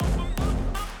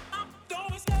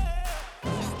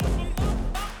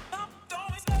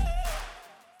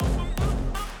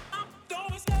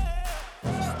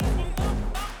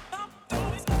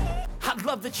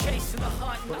love the chase and the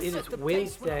hunt. Well, it is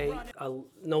Wednesday,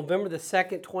 November the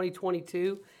 2nd,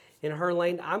 2022, in Her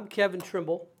Lane. I'm Kevin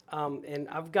Trimble, and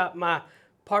I've got my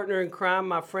partner in crime,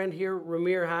 my friend here,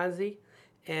 Ramir Heinze.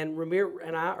 And Ramir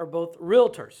and I are both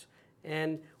realtors,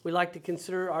 and we like to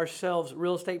consider ourselves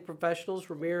real estate professionals.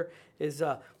 Ramir is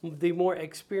the more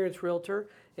experienced realtor,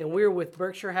 and we're with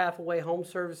Berkshire Hathaway Home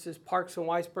Services, Parks and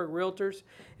Weisberg Realtors,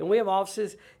 and we have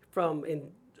offices in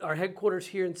our headquarters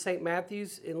here in St.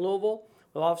 Matthews in Louisville.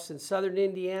 We have an office in Southern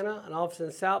Indiana, an office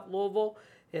in South Louisville,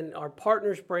 and our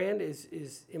partners brand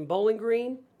is in Bowling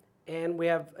Green, and we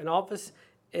have an office,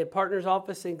 a partner's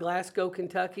office in Glasgow,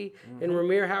 Kentucky. Mm-hmm. And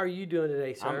Ramir, how are you doing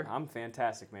today, sir? I'm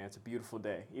fantastic, man. It's a beautiful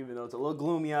day. Even though it's a little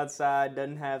gloomy outside,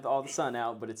 doesn't have all the sun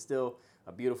out, but it's still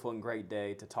a beautiful and great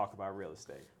day to talk about real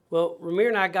estate. Well, Ramir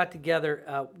and I got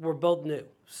together. We're both new.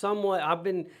 Somewhat, I've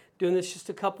been doing this just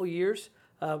a couple years.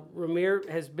 Ramir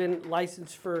has been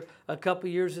licensed for a couple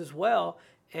years as well.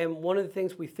 And one of the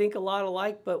things, we think a lot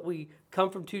alike, but we come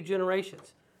from two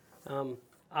generations. I'm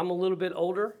a little bit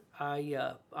older.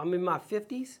 I'm in my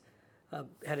 50s,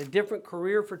 had a different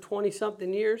career for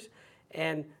 20-something years,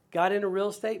 and got into real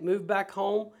estate, moved back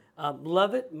home,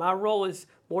 love it. My role is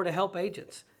more to help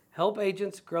agents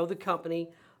grow the company,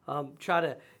 try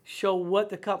to show what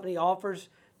the company offers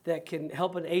that can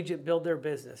help an agent build their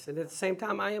business. And at the same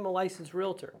time, I am a licensed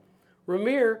realtor.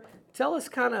 Ramir, tell us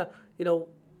kind of,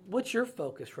 what's your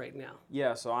focus right now?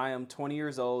 Yeah, so I am 20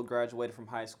 years old, graduated from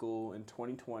high school in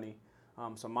 2020.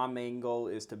 So my main goal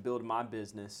is to build my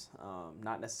business,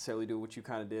 not necessarily do what you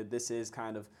kind of did. This is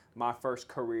kind of my first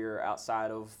career outside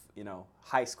of,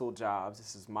 high school jobs.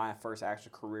 This is my first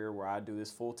actual career where I do this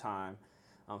full time.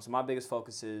 So my biggest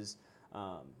focus is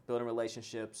building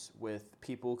relationships with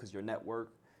people, because your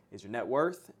network is your net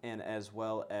worth, and as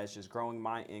well as just growing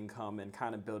my income and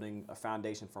kind of building a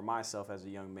foundation for myself as a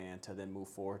young man to then move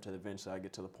forward to eventually I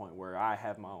get to the point where I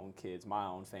have my own kids, my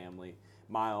own family,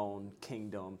 my own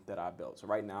kingdom that I built. So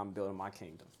right now I'm building my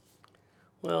kingdom.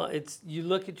 Well, you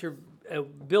look at your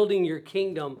building your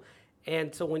kingdom,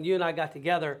 and so when you and I got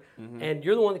together, mm-hmm. and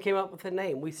you're the one that came up with the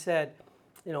name, we said,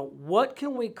 what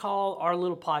can we call our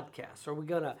little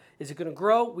podcast? Is it gonna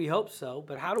grow? We hope so,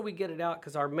 but how do we get it out?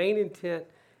 Because our main intent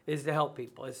is to help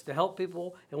people. It's to help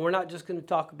people, and we're not just going to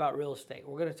talk about real estate.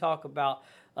 We're going to talk about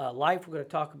life. We're going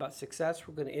to talk about success.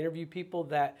 We're going to interview people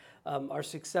that are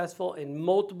successful in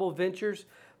multiple ventures.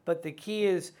 But the key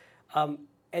is,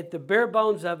 at the bare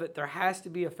bones of it, there has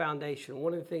to be a foundation.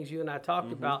 One of the things you and I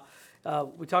talked mm-hmm.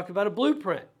 about, we talked about a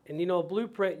blueprint. And a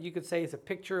blueprint, you could say, is a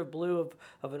picture of blue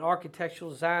of an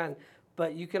architectural design.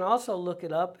 But you can also look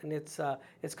it up, and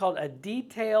it's called a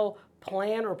detailed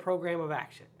plan or program of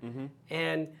action. Mm-hmm.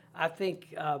 And I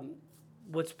think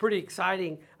what's pretty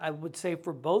exciting, I would say,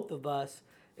 for both of us,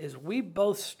 is we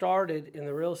both started in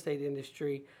the real estate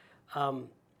industry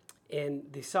in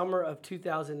the summer of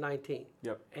 2019.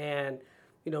 Yep. And,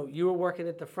 you were working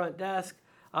at the front desk.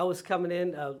 I was coming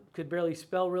in, could barely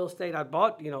spell real estate. I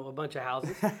bought, a bunch of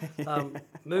houses,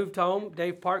 moved home.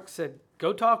 Dave Parks said,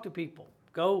 go talk to people.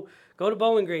 Go to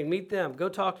Bowling Green, meet them, go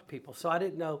talk to people. So I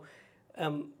didn't know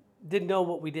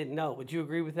what we didn't know. Would you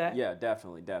agree with that? Yeah,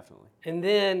 definitely. And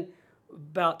then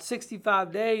about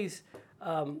 65 days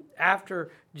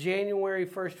after January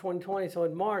 1st, 2020, so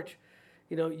in March,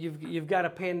 you've got a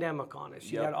pandemic on us.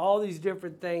 You've got all these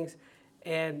different things,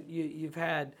 and you've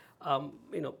had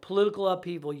political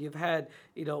upheaval. You've had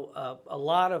a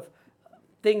lot of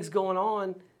things going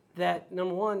on that,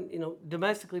 number one,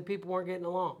 domestically people weren't getting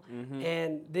along. Mm-hmm.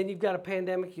 And then you've got a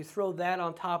pandemic. You throw that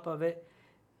on top of it.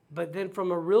 But then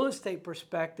from a real estate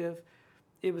perspective,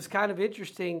 it was kind of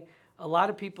interesting. A lot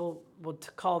of people would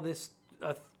call this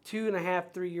a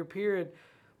 2.5, 3 year period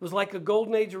was like a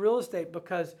golden age of real estate,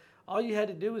 because all you had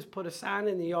to do was put a sign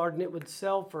in the yard and it would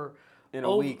sell for in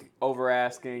a week, over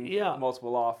asking,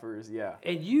 multiple offers,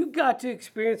 And you got to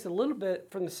experience a little bit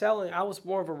from the selling. I was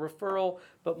more of a referral,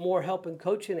 but more helping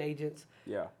coaching agents.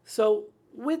 Yeah. So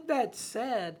with that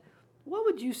said, what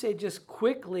would you say just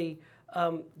quickly,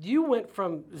 you went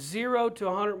from 0 to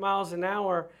 100 miles an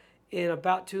hour in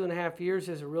about 2.5 years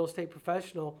as a real estate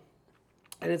professional.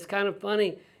 And it's kind of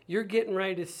funny, you're getting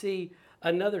ready to see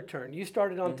another turn. You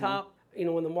started on mm-hmm. top,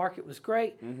 when the market was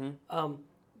great. Mm-hmm.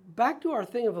 Back to our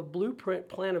thing of a blueprint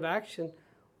plan of action,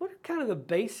 what are kind of the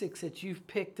basics that you've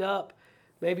picked up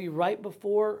maybe right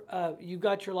before you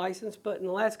got your license, but in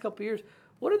the last couple of years,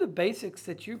 what are the basics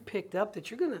that you picked up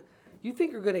that you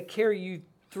think are going to carry you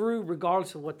through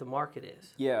regardless of what the market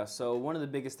is? Yeah, so one of the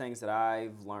biggest things that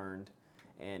I've learned,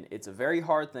 and it's a very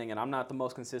hard thing, and I'm not the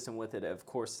most consistent with it. Of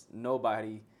course,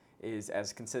 nobody is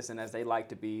as consistent as they like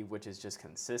to be, which is just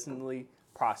consistently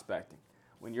prospecting.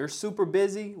 When you're super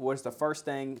busy, what's the first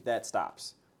thing that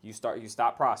stops? You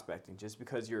stop prospecting just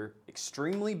because you're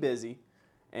extremely busy,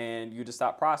 and you just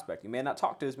stop prospecting. You may not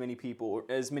talk to as many people, or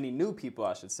as many new people,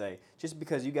 I should say, just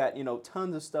because you got,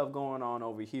 tons of stuff going on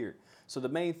over here. So the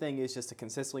main thing is just to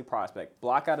consistently prospect.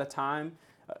 Block out a time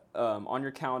on your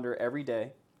calendar every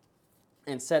day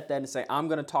and set that and say, I'm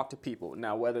going to talk to people.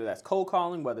 Now, whether that's cold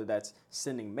calling, whether that's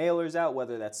sending mailers out,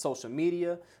 whether that's social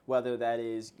media, whether that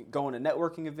is going to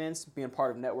networking events, being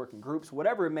part of networking groups,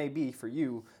 whatever it may be for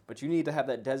you, but you need to have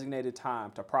that designated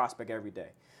time to prospect every day.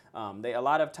 A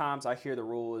lot of times I hear the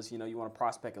rule is, you want to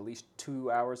prospect at least 2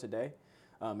 hours a day.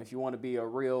 If you want to be a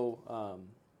real,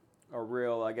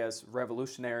 I guess,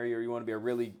 revolutionary, or you want to be a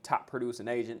really top producing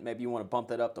agent, maybe you want to bump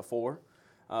that up to 4.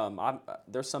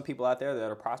 There's some people out there that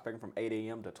are prospecting from 8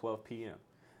 a.m. to 12 p.m.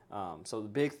 So the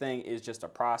big thing is just to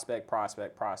prospect.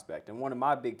 And one of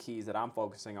my big keys that I'm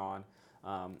focusing on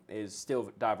is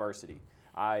still diversity.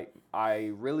 I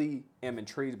really am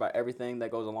intrigued by everything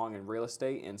that goes along in real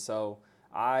estate, and so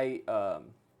I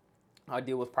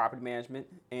deal with property management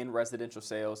and residential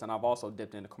sales, and I've also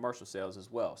dipped into commercial sales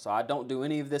as well. So I don't do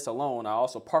any of this alone. I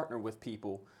also partner with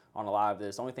people on a lot of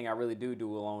this. The only thing I really do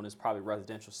alone is probably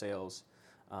residential sales.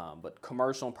 But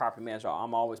commercial and property management,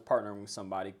 I'm always partnering with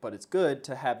somebody. But it's good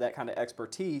to have that kind of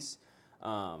expertise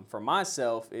for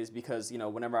myself, is because,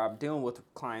 whenever I'm dealing with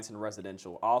clients in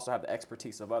residential, I also have the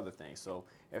expertise of other things. So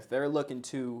if they're looking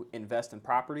to invest in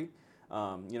property,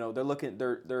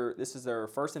 this is their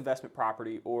first investment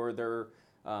property, or they're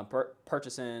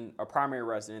purchasing a primary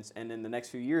residence, and in the next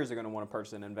few years they're going to want to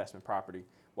purchase an investment property.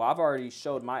 Well, I've already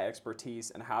showed my expertise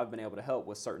and how I've been able to help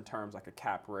with certain terms like a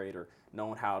cap rate, or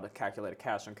knowing how to calculate a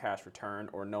cash-on-cash return,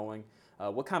 or knowing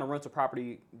what kind of rental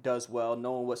property does well,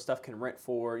 knowing what stuff can rent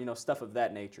for, stuff of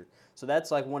that nature. So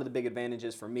that's like one of the big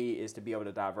advantages for me, is to be able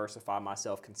to diversify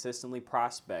myself, consistently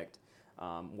prospect,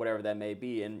 whatever that may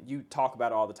be. And you talk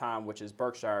about it all the time, which is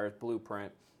Berkshire's BluePrint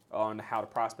on how to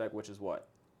prospect, which is what?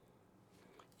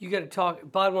 You got to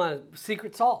talk, bottom line,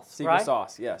 secret sauce, Secret right?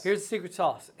 sauce, yes. Here's the secret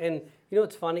sauce. And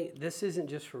what's funny? This isn't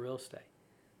just for real estate.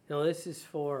 This is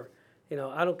for,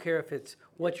 I don't care if it's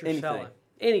what you're selling.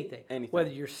 Anything. Whether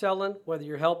you're selling, whether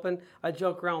you're helping. I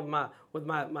joke around with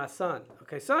my son.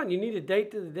 Okay, son, you need a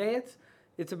date to the dance?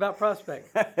 It's about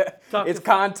prospect. It's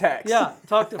context. Yeah,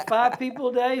 talk to 5 people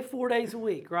a day, 4 days a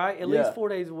week, right? At least 4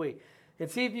 days a week. And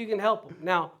see if you can help them.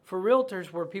 Now, for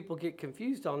realtors, where people get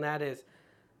confused on that is,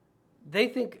 they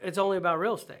think it's only about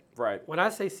real estate. Right. When I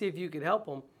say see if you can help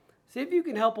them, see if you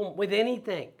can help them with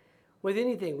anything.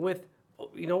 With,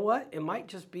 you know what? It might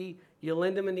just be you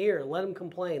lend them an ear, let them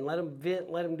complain, let them vent,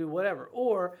 let them do whatever.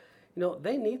 Or,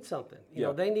 they need something.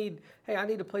 They need, hey, I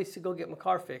need a place to go get my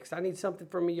car fixed. I need something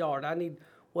for my yard. I need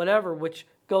whatever, which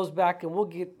goes back, and we'll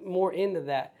get more into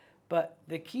that. But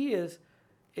the key is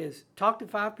talk to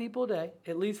 5 people a day,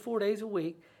 at least 4 days a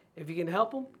week. If you can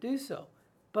help them, do so.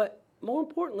 But more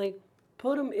importantly,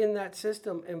 put them in that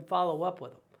system and follow up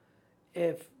with them.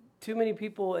 If too many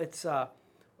people, it's, I'm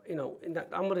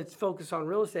going to focus on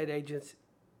real estate agents,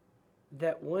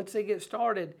 that once they get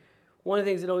started, one of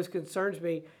the things that always concerns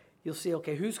me, you'll see,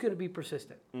 okay, who's going to be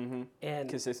persistent? Mm-hmm. And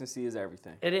consistency is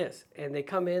everything. It is. And they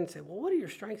come in and say, well, what are your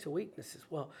strengths and weaknesses?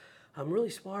 Well, I'm really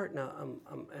smart, and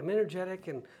I'm energetic,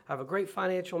 and I have a great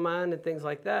financial mind and things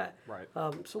like that. Right.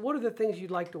 So what are the things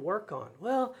you'd like to work on?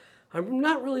 Well, I'm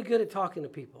not really good at talking to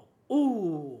people.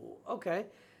 Ooh, okay.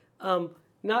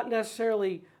 Not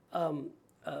necessarily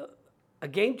a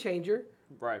game changer.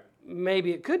 Right.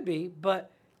 Maybe it could be,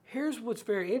 but here's what's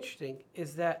very interesting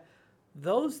is that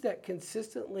those that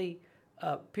consistently,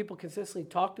 people consistently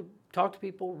talk to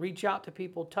people, reach out to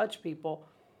people, touch people,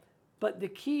 but the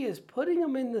key is putting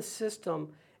them in the system,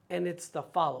 and it's the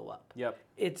follow-up. Yep.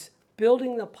 It's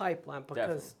building the pipeline, because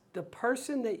Definitely. the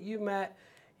person that you met,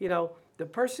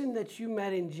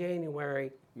 in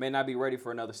January may not be ready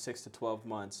for another 6 to 12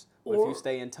 months. But if you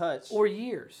stay in touch. Or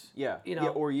years. Yeah.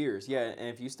 Or years. Yeah. And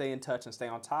if you stay in touch and stay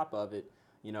on top of it,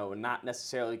 not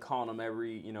necessarily calling them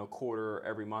every, quarter or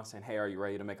every month saying, hey, are you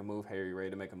ready to make a move? Hey, are you ready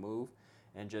to make a move?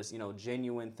 And just,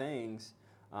 genuine things,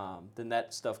 then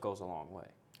that stuff goes a long way.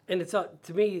 And it's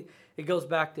to me, it goes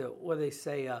back to what they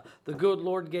say, the good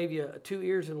Lord gave you 2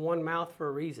 ears and 1 mouth for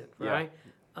a reason, right?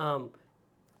 Yeah.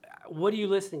 What are you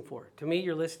listening for? To me,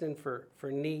 you're listening for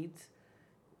needs.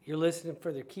 You're listening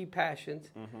for their key passions.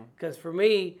 Because for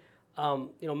me,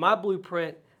 my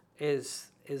blueprint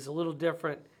is a little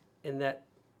different in that,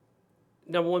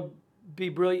 number one, be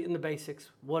brilliant in the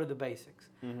basics. What are the basics?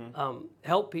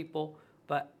 Help people,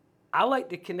 but I like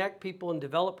to connect people and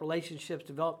develop relationships,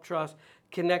 develop trust,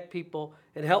 connect people,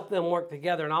 and help them work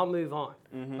together, and I'll move on.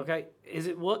 Okay?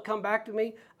 Will it come back to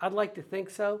me? I'd like to think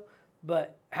so,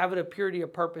 but having a purity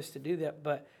of purpose to do that.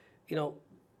 But,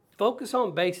 focus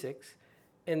on basics.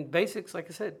 And basics, like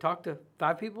I said, talk to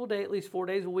 5 people a day, at least 4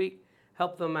 days a week,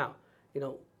 help them out.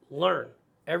 Learn.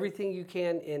 Everything you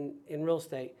can in real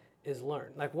estate is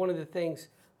learn. Like one of the things,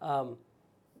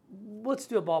 let's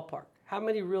do a ballpark. How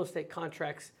many real estate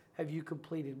contracts have you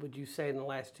completed, would you say, in the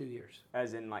last 2 years?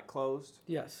 As in, like, closed?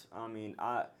 Yes. I mean,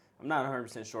 I'm not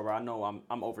 100% sure, but I know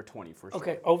I'm over 20 for sure.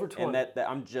 Okay, over 20. And that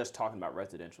I'm just talking about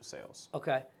residential sales.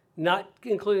 Okay. Not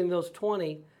including those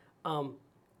 20.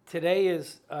 Today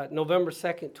is November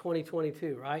 2nd,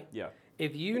 2022, right? Yeah.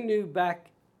 If you knew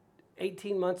back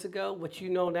 18 months ago what you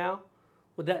know now,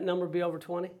 would that number be over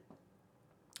 20?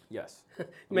 Yes. The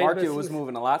market was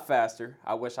moving a lot faster.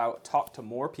 I wish I would talk to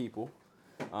more people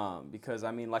because,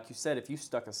 I mean, like you said, if you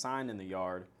stuck a sign in the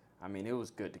yard, I mean, it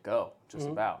was good to go, just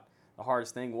about. The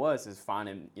hardest thing is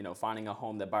finding a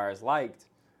home that buyers liked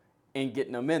and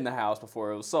getting them in the house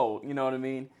before it was sold. You know what I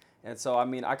mean? And so, I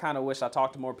mean, I kind of wish I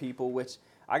talked to more people, which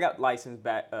I got licensed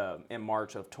back in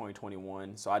March of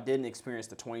 2021. So I didn't experience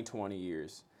the 2020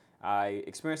 years. I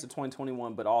experienced the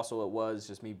 2021, but also it was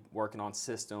just me working on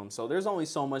systems. So there's only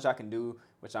so much I can do,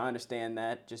 which I understand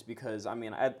that just because, I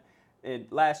mean,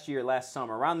 last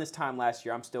summer, around this time last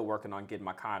year, I'm still working on getting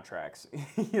my contracts,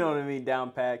 you know what I mean,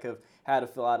 down pack of how to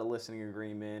fill out a listing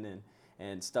agreement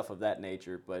and stuff of that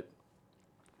nature. But,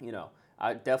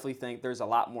 I definitely think there's a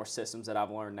lot more systems that I've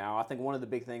learned now. I think one of the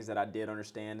big things that I did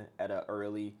understand at an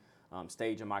early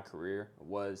stage in my career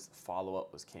was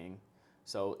follow-up was king.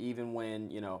 So even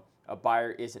when, a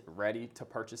buyer isn't ready to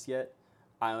purchase yet,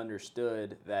 I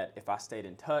understood that if I stayed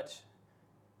in touch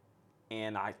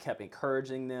and I kept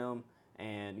encouraging them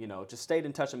and, just stayed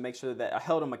in touch and make sure that I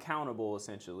held them accountable,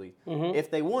 essentially,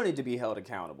 if they wanted to be held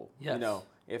accountable. Yes.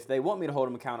 If they want me to hold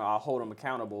them accountable, I'll hold them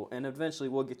accountable. And eventually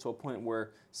we'll get to a point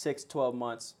where 6, 12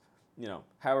 months,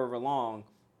 however long,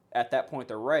 at that point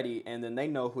they're ready and then they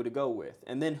know who to go with.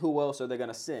 And then who else are they going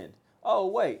to send? Oh,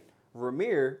 wait,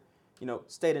 Ramir,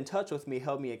 stayed in touch with me,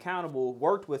 held me accountable,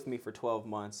 worked with me for 12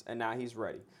 months, and now he's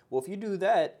ready. Well, if you do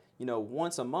that,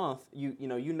 once a month, you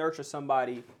nurture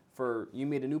somebody you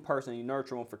meet a new person, you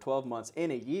nurture them for 12 months. In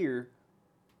a year,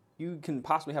 you can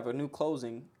possibly have a new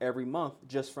closing every month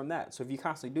just from that. So if you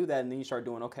constantly do that and then you start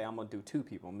doing, okay, I'm going to do 2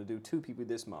 people. I'm going to do 2 people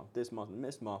this month, and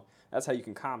this month. That's how you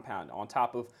can compound on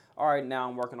top of, all right, now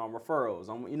I'm working on referrals.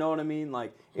 You know what I mean?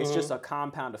 Like, it's just a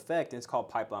compound effect, and it's called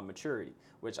pipeline maturity,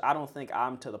 which I don't think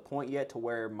I'm to the point yet to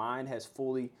where mine has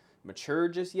fully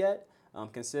matured just yet,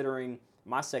 considering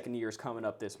my second year is coming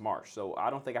up this March. So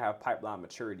I don't think I have pipeline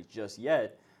maturity just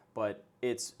yet, but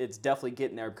it's definitely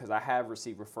getting there because I have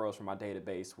received referrals from my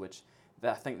database, which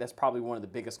I think that's probably one of the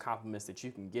biggest compliments that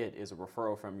you can get is a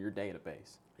referral from your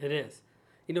database. It is.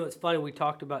 It's funny, we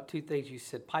talked about 2 things. You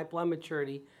said pipeline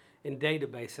maturity and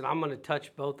database, and I'm going to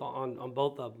touch both on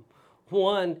both of them.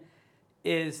 One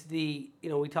is we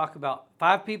talk about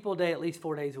 5 people a day, at least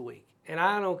 4 days a week. And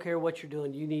I don't care what you're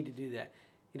doing, you need to do that.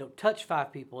 Touch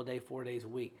 5 people a day, 4 days a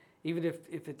week. Even if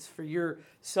it's for your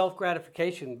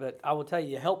self-gratification, but I will tell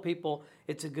you, help people,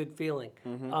 it's a good feeling.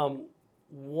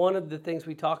 One of the things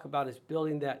we talk about is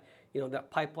building that,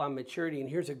 that pipeline maturity, and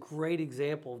here's a great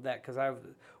example of that because I've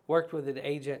worked with an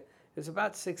agent. It was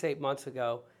about 6, 8 months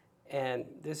ago, and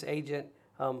this agent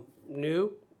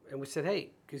knew, and we said,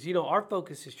 hey, because, our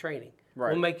focus is training.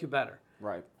 Right. We'll make you better.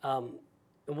 Right. And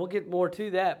we'll get more to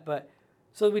that, but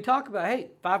so we talk about, hey,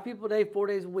 5 people a day, 4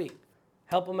 days a week.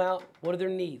 Help them out. What are their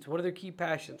needs? What are their key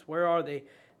passions? Where are they?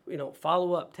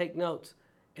 Follow up, take notes,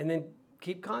 and then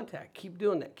keep contact. Keep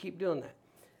doing that.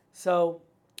 So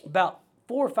about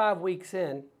 4 or 5 weeks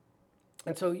in,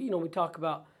 and so, we talk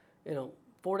about,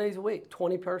 4 days a week,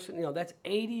 20 person, that's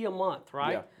 80 a month,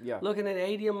 right? Yeah. Looking at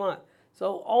 80 a month.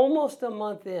 So almost a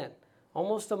month in,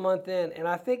 and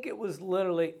I think it was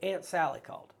literally Aunt Sally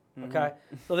called, okay?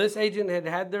 So this agent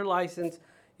had their license,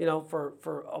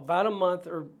 for about a month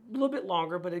or a little bit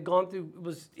longer, but it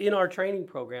was in our training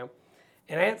program.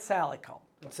 And Aunt Sally called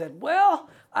and said, well,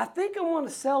 I think I want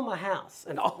to sell my house.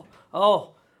 And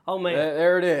oh man.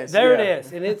 There it is. There it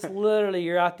is. And it's literally,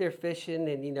 you're out there fishing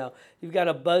and, you've got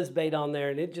a buzz bait on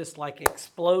there and it just like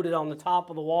exploded on the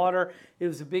top of the water. It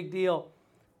was a big deal.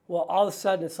 Well, all of a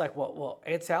sudden it's like, well,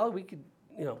 Aunt Sally, we could,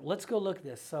 let's go look at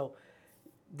this. So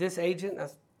this agent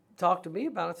talked to me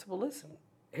about it. I said, well, listen.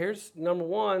 Here's number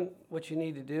 1, what you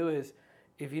need to do is,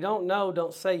 if you don't know,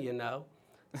 don't say you know.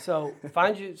 So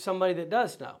find you somebody that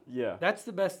does know. Yeah. That's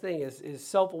the best thing is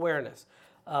self-awareness.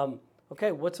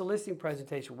 Okay, what's a listing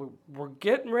presentation? We're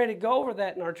getting ready to go over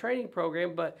that in our training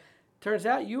program, but turns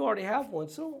out you already have one,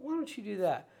 so why don't you do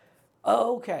that?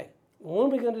 Oh, okay. When are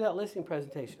we going to do that listing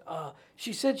presentation?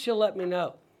 She said she'll let me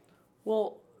know.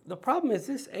 Well, the problem is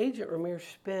this agent, Ramir,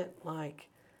 spent like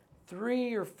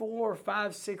 3 or 4 or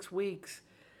 5, 6 weeks,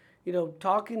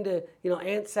 talking to,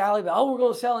 Aunt Sally about, oh, we're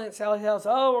going to sell Aunt Sally's house.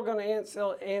 Oh, we're going to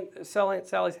sell Aunt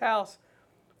Sally's house.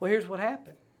 Well, here's what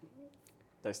happened.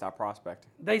 They stopped prospecting.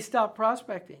 They stopped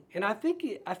prospecting. And I think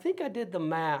I did the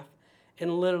math,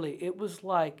 and literally it was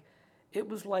like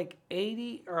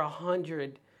 80 or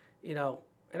 100, and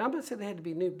I'm not saying they had to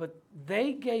be new, but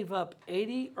they gave up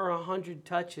 80 or 100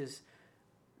 touches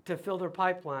to fill their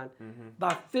pipeline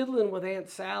by fiddling with Aunt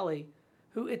Sally,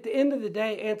 who at the end of the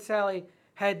day, Aunt Sally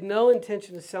had no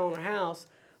intention of selling her house,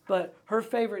 but her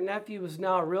favorite nephew was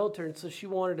now a realtor, and so she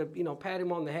wanted to, pat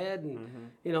him on the head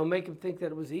and, make him think that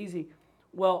it was easy.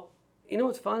 Well,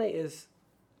 what's funny is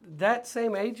that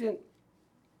same agent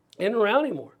isn't around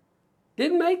anymore.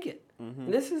 Didn't make it.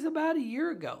 And this is about a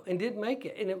year ago, and didn't make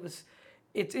it. And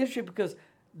it's interesting because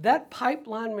that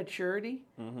pipeline maturity,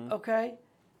 okay,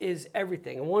 is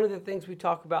everything. And one of the things we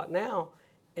talk about now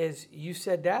is, you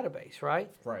said database, right?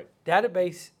 Right.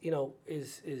 Database,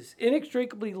 is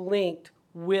inextricably linked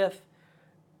with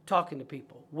talking to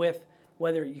people, with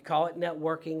whether you call it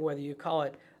networking, whether you call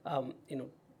it,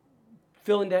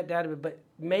 filling that database, but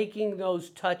making those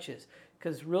touches.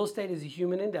 Because real estate is a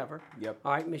human endeavor. Yep.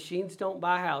 All right. Machines don't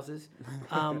buy houses.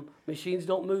 Machines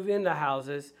don't move into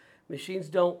houses. Machines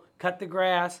don't cut the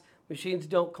grass. Machines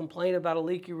don't complain about a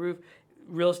leaky roof.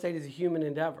 Real estate is a human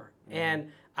endeavor.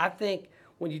 And I think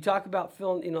when you talk about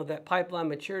filling, that pipeline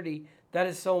maturity, that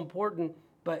is so important.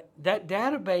 But that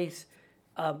database,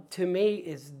 to me,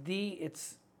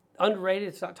 it's underrated.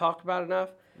 It's not talked about enough.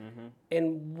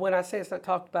 And when I say it's not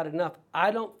talked about enough,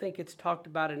 I don't think it's talked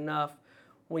about enough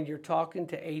when you're talking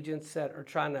to agents that are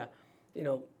trying to,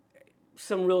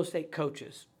 some real estate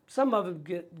coaches. Some of them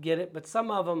get it, but some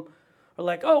of them are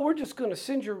like, oh, we're just going to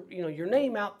send your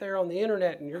name out there on the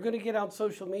internet, and you're going to get on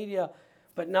social media,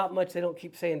 but not much. They don't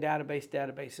keep saying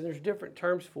database, and there's different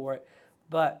terms for it.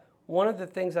 But one of the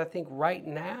things I think right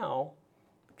now,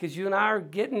 because you and I are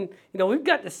getting, we've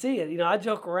got to see it. I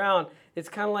joke around. It's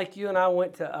kind of like you and I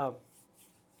went to,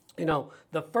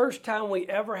 the first time we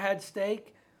ever had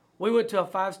steak, we went to a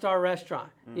 5-star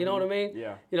restaurant. You know what I mean?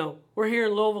 Yeah. We're here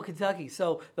in Louisville, Kentucky.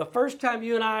 So the first time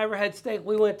you and I ever had steak,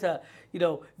 we went to,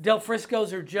 Del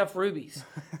Frisco's or Jeff Ruby's.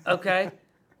 Okay?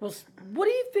 Well, what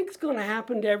do you think is going to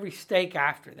happen to every steak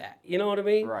after that? You know what I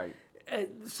mean? Right.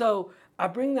 So I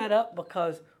bring that up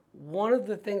because one of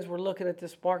the things we're looking at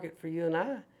this market for you and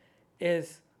I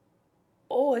is,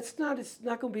 it's not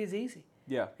going to be as easy.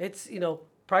 Yeah. It's,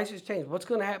 prices change. What's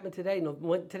going to happen today?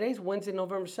 Today's Wednesday,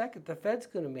 November 2nd. The Fed's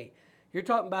going to meet. You're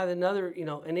talking about another,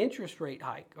 an interest rate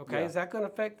hike. Okay, Yeah. Is that going to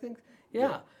affect things?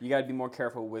 Yeah. You got to be more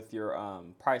careful with your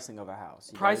pricing of a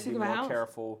house. Pricing of a house. More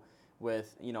careful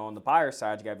with, on the buyer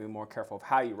side, you got to be more careful of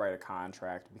how you write a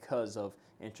contract because of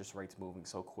interest rates moving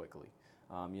so quickly.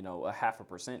 A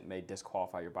 0.5% may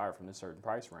disqualify your buyer from a certain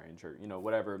price range, or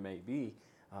whatever it may be.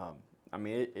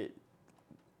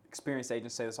 Experienced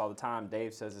agents say this all the time.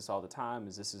 Dave says this all the time.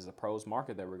 This is a pros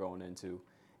market that we're going into,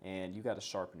 and you got to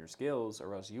sharpen your skills,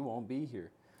 or else you won't be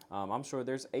here. I'm sure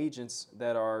there's agents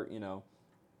that are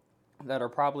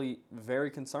probably very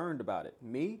concerned about it.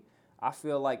 Me, I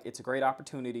feel like it's a great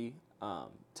opportunity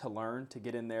to learn, to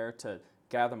get in there, to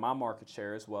gather my market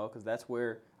share as well, because that's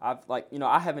where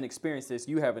I haven't experienced this.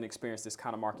 You haven't experienced this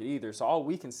kind of market either. So all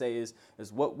we can say is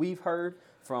what we've heard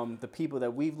from the people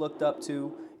that we've looked up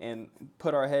to, and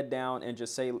put our head down and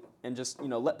just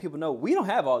let people know we don't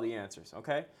have all the answers,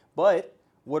 okay? But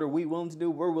what are we willing to do?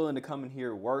 We're willing to come in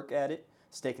here, work at it,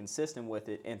 stay consistent with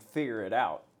it, and figure it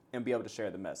out, and be able to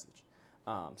share the message.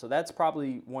 So that's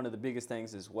probably one of the biggest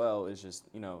things as well, is just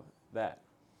that.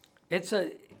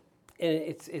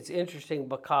 It's interesting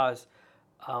because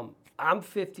I'm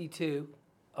 52,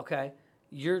 okay?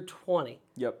 You're 20.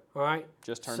 Yep. All right?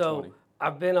 Just turned 20. So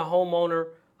I've been a homeowner,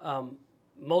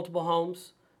 multiple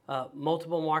homes,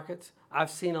 multiple markets.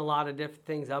 I've seen a lot of different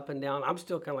things up and down. I'm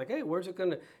still kind of like, hey, where's it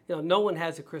going to, no one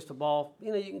has a crystal ball.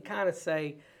 You can kind of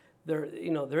say there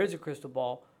is a crystal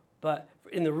ball. But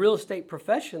in the real estate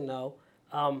profession, though,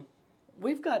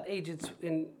 we've got agents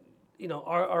in,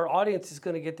 our audience is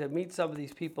going to get to meet some of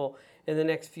these people in the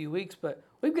next few weeks, but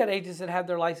we've got agents that have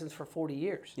their license for 40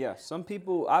 years. Yeah, some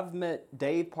people, I've met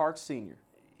Dave Parks Sr.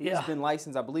 He's been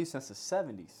licensed, I believe, since the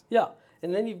 70s. Yeah,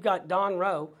 and then you've got Don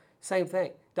Rowe, same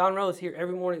thing. Don Rowe is here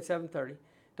every morning at 7:30.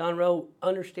 Don Rowe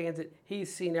understands it.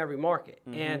 He's seen every market.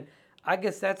 And I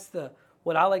guess that's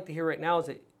what I like to hear right now is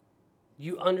that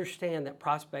you understand that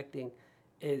prospecting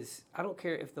is, I don't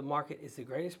care if the market is the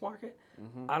greatest market.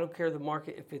 I don't care the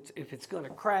market if it's going to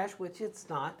crash, which it's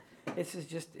not. This is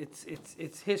just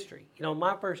it's history. You know,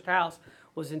 my first house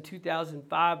was in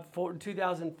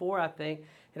 2004, I think,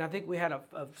 and I think we had a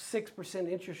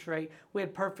 6% interest rate. We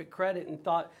had perfect credit and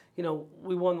thought, you know,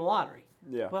 we won the lottery.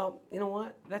 Yeah. Well, you know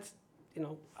what? That's, you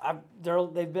know,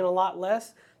 they've been a lot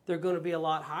less. They're going to be a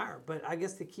lot higher. But I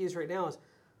guess the key is right now is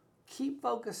keep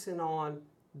focusing on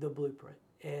the blueprint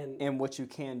and what you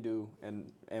can do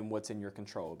and what's in your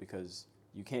control, because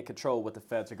you can't control what the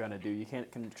feds are going to do. You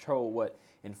can't control what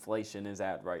inflation is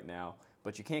at right now,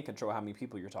 but you can't control how many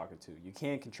people you're talking to. You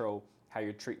can control how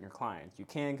you're treating your clients. You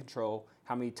can control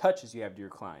how many touches you have to your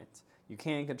clients. You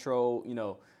can control, you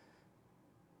know,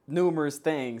 numerous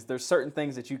things. There's certain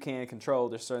things that you can control.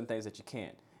 There's certain things that you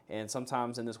can't. And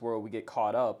sometimes in this world we get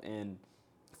caught up in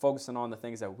focusing on the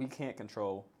things that we can't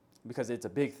control because it's a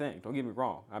big thing. Don't get me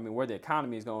wrong. I mean, where the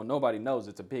economy is going, nobody knows.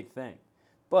 It's a big thing.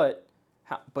 But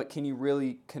can you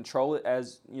really control it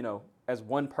as, you know, as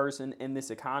one person in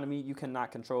this economy? You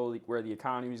cannot control where the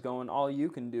economy is going. All you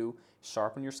can do is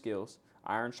sharpen your skills.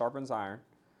 Iron sharpens iron.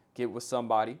 Get with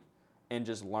somebody and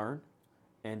just learn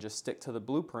and just stick to the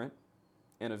blueprint.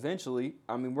 And eventually,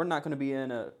 I mean, we're not going to be in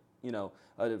a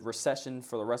recession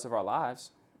for the rest of our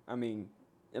lives. I mean,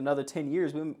 another 10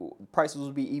 years, prices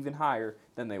will be even higher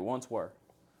than they once were.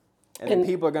 And then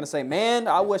people are going to say, man,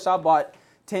 I wish I bought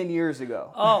 10 years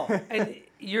ago. Oh, and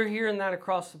you're hearing that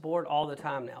across the board all the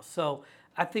time now. So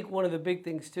I think one of the big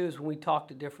things too is when we talk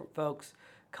to different folks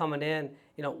coming in,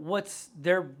 you know, what's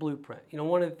their blueprint? You know,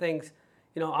 one of the things,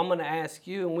 you know, I'm going to ask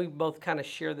you, and we both kind of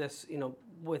share this, you know,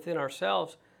 within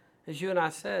ourselves, as you and I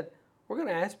said, we're going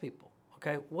to ask people,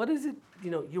 okay, what is it,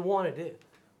 you know, you want to do?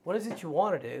 What is it you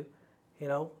want to do? You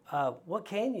know, what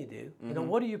can you do? You know,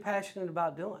 what are you passionate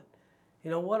about doing? You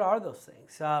know, what are those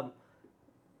things?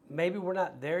 Maybe we're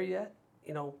not there yet.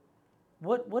 You know,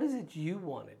 what is it you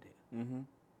want to do?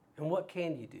 And what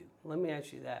can you do? Let me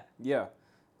ask you that. Yeah.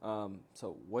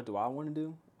 So what do I want to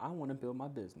do? I want to build my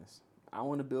business. I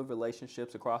want to build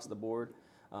relationships across the board.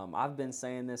 I've been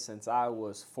saying this since I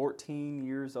was 14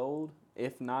 years old,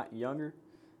 if not younger.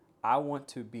 I want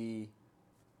to be,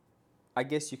 I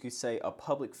guess you could say, a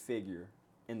public figure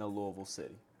in the Louisville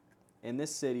city. In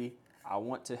this city, I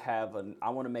want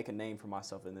to make a name for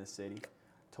myself in this city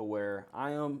to where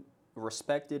I am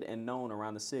respected and known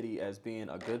around the city as being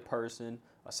a good person,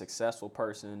 a successful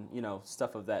person, you know,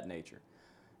 stuff of that nature.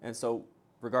 And so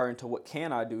regarding to what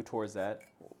can I do towards that,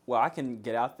 well, I can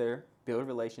get out there, build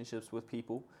relationships with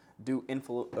people, do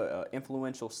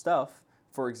influential stuff.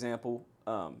 For example,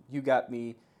 you got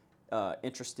me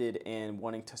interested in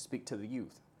wanting to speak to the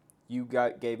youth. You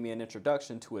gave me an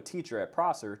introduction to a teacher at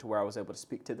Prosser to where I was able to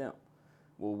speak to them.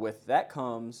 Well, with that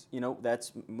comes, you know,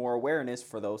 that's more awareness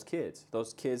for those kids.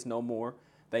 Those kids know more.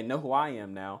 They know who I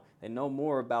am now. They know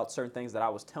more about certain things that I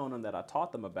was telling them that I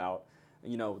taught them about.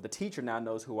 You know, the teacher now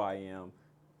knows who I am,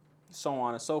 so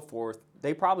on and so forth.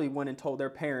 They probably went and told their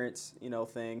parents, you know,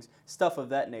 things, stuff of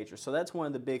that nature. So that's one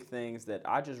of the big things that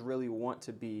I just really want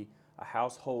to be a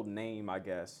household name, I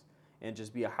guess, and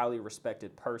just be a highly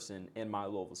respected person in my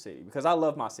Louisville city. Because I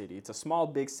love my city. It's a small,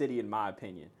 big city in my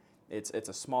opinion. It's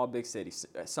a small, big city.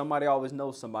 Somebody always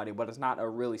knows somebody, but it's not a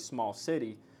really small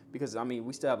city because, I mean,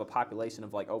 we still have a population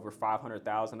of like over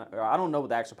 500,000. I don't know what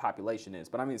the actual population is,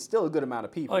 but I mean, it's still a good amount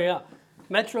of people. Oh, yeah.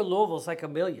 Metro Louisville's like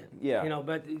 1 million. Yeah. You know,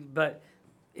 but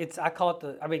it's, I call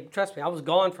it I mean, trust me, I was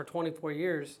gone for 24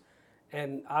 years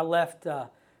and I left,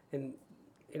 and,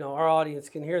 you know, our audience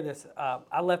can hear this.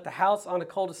 I left the house on a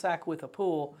cul-de-sac with a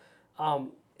pool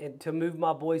and to move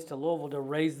my boys to Louisville to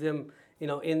raise them, you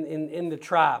know, in the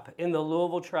tribe, in the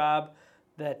Louisville tribe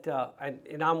that,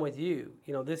 and I'm with you.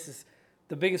 You know, this is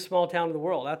the biggest small town in the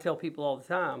world. I tell people all the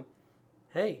time,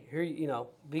 hey, here, you know,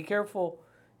 be careful,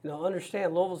 you know,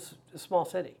 understand Louisville's a small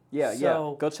city. Yeah, so,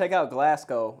 yeah. Go check out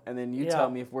Glasgow, and then you Yeah. tell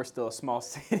me if we're still a small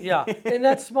city. Yeah, and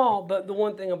that's small, but the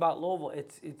one thing about Louisville,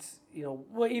 it's you know,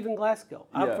 well, even Glasgow.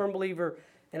 I'm Yeah. a firm believer,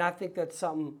 and I think that's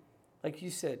something, like you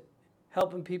said,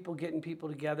 helping people, getting people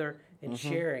together, and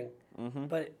sharing.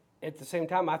 But at the same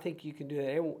time, I think you can do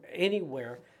that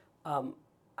anywhere.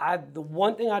 The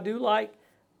one thing I do like,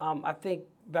 I think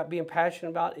about being passionate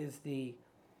about is the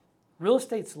real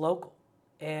estate's local,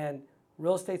 and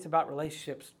real estate's about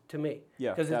relationships to me.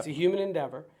 Yeah, Because it's a definitely. human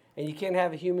endeavor, and you can't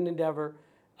have a human endeavor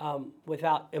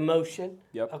without emotion.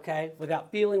 Yep. Okay,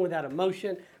 without feeling, without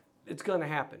emotion, it's going to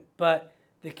happen. But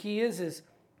the key is,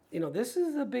 you know, this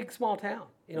is a big small town.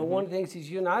 You know, one of the things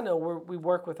is you and I know we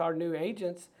work with our new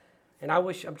agents, and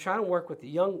I'm trying to work with the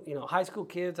young, you know, high school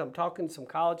kids. I'm talking to some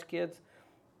college kids,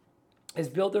 is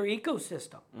build their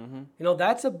ecosystem. You know,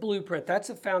 that's a blueprint. That's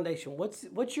a foundation.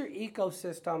 What's your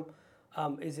ecosystem?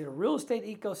 Is it a real estate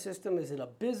ecosystem? Is it a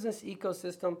business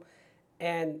ecosystem?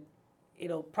 And you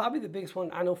know, probably the biggest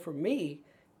one I know for me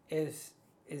is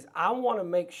I want to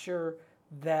make sure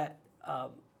that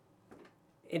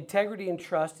integrity and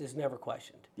trust is never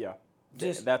questioned. Yeah,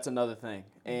 that's another thing,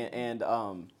 and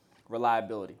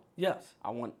reliability. Yes. I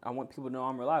want people to know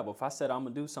I'm reliable. If I said I'm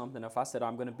gonna do something, if I said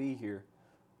I'm gonna be here,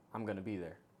 I'm gonna be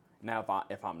there. Now,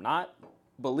 if I'm not,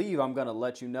 believe I'm gonna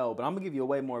let you know, but I'm gonna give you a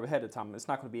way more ahead of time. It's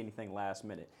not gonna be anything last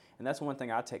minute, and that's one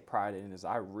thing I take pride in is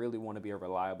I really want to be a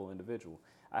reliable individual.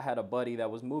 I had a buddy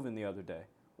that was moving the other day.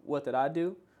 What did I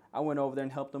do? I went over there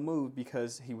and helped him move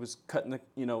because he was cutting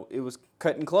it was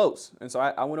cutting close, and so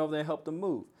I went over there and helped him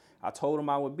move. I told him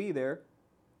I would be there,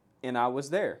 and I was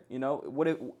there. You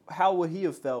know, how would he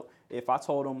have felt if I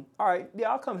told him, all right, yeah,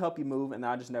 I'll come help you move, and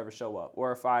I just never show up,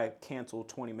 or if I canceled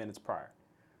 20 minutes prior,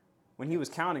 when he was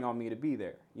counting on me to be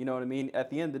there. You know what I mean? At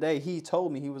the end of the day, he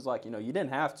told me, he was like, you know, you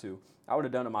didn't have to. I would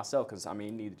have done it myself because, I mean,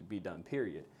 it needed to be done,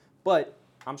 period. But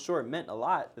I'm sure it meant a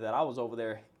lot that I was over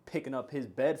there picking up his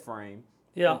bed frame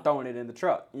and throwing it in the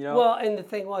truck, you know? Well, and the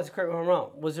thing was, correct me if I'm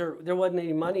wrong, there wasn't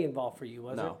any money involved for you,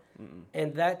 was there? No.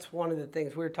 And that's one of the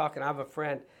things we were talking. I have a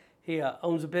friend, he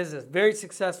owns a business, very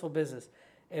successful business.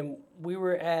 And we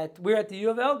were at the U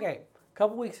of L game a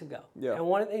couple weeks ago. Yeah. And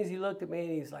one of the things he looked at me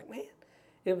and he's like, man,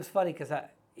 it was funny because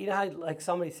you know how like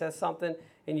somebody says something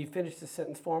and you finish the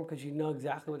sentence for them because you know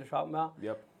exactly what they're talking about?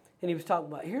 Yep. And he was talking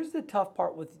about, here's the tough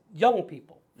part with young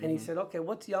people. And he said, okay,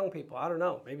 what's young people? I don't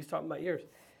know. Maybe he's talking about yours.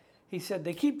 He said,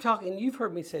 they keep talking, and you've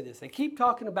heard me say this, they keep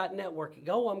talking about networking.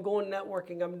 Oh, I'm going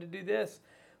networking, I'm going to do this.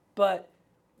 But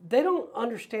they don't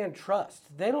understand trust.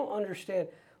 They don't understand,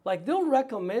 like they'll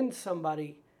recommend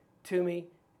somebody to me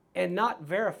and not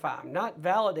verify them, not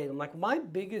validate them. Like my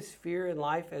biggest fear in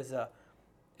life as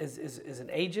an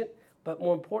agent, but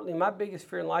more importantly, my biggest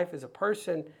fear in life as a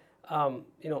person,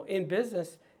 you know, in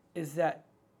business is that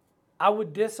I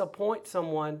would disappoint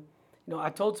someone. You know,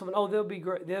 I told someone, oh, they'll be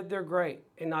great, they're great,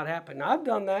 and not happen. Now, I've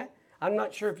done that. I'm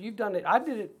not sure if you've done it. I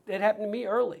did it. It happened to me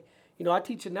early. You know, I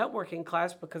teach a networking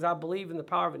class because I believe in the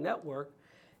power of a network,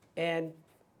 and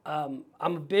I'm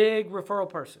a big referral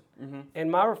person,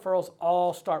 and my referrals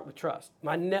all start with trust.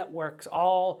 My networks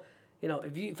all, you know,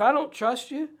 if I don't trust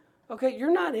you, okay,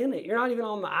 you're not in it. You're not even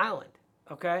on the island,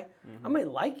 okay? I may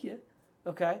like you,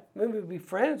 okay? Maybe we'll be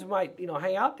friends, we might, you know,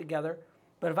 hang out together,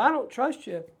 but if I don't trust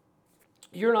you,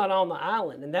 you're not on the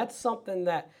island. And that's something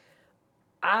that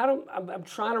I'm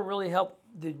trying to really help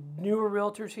the newer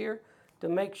realtors here to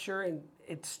make sure, and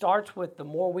it starts with the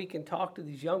more we can talk to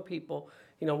these young people,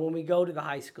 you know, when we go to the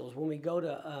high schools, when we go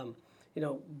to, you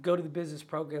know, go to the business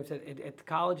programs at the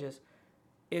colleges,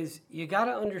 is you got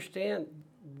to understand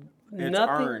It's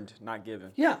nothing, earned, not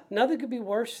given. yeah, nothing could be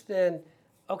worse than,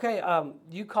 okay,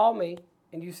 you call me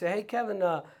and you say, hey, Kevin,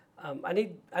 I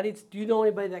need. Do you know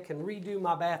anybody that can redo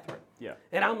my bathroom? Yeah.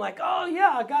 And I'm like, oh yeah,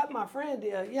 I got my friend.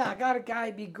 Yeah, I got a guy.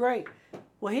 He'd be great.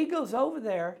 Well, he goes over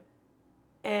there,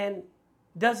 and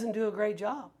doesn't do a great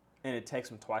job. And it takes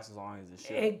them twice as long as it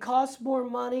should. It costs more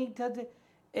money.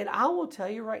 And I will tell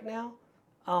you right now,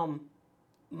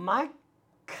 my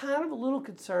kind of a little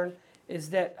concern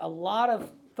is that a lot of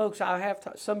folks I have,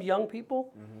 some young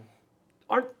people,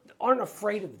 aren't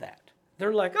afraid of that.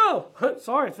 They're like, oh,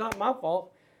 sorry, it's not my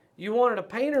fault. You wanted a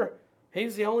painter.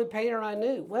 He's the only painter I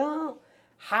knew. Well,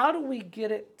 how do we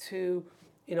get it to,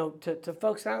 you know, to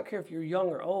folks? I don't care if you're young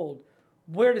or old.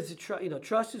 Where does it trust? You know,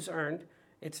 trust is earned.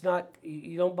 It's not,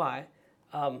 you don't buy it.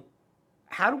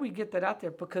 How do we get that out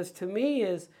there? Because to me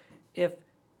is, if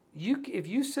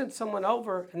you send someone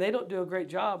over and they don't do a great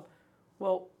job,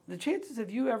 well, the chances of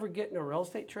you ever getting a real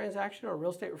estate transaction or a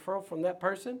real estate referral from that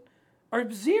person are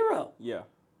zero. Yeah.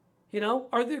 You know,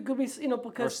 are there going to be, you know,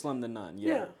 because... Or slim to none,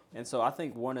 yeah. And so I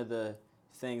think one of the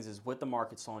things is with the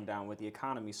market slowing down, with the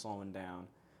economy slowing down,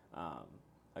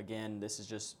 again, this is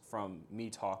just from me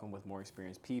talking with more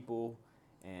experienced people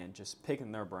and just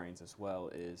picking their brains as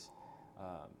well, is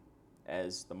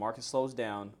as the market slows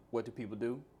down, what do people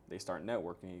do? They start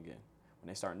networking again. When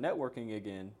they start networking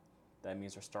again, that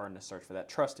means they're starting to search for that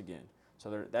trust again.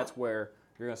 So that's where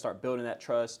you're going to start building that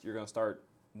trust. You're going to start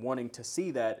wanting to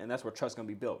see that, and that's where trust is going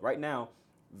to be built. Right now,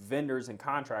 vendors and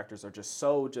contractors are just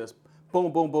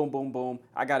boom, boom, boom, boom, boom.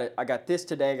 I got this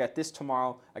today, I got this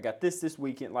tomorrow, I got this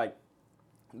weekend. Like,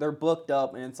 they're booked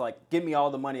up, and it's like, give me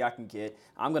all the money I can get.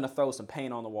 I'm going to throw some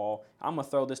paint on the wall. I'm going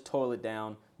to throw this toilet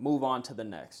down, move on to the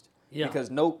next. Yeah.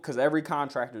 Because every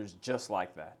contractor is just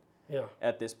like that. Yeah.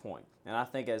 At this point. And I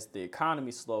think as the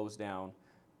economy slows down,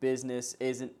 business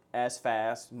isn't as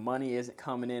fast, money isn't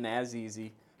coming in as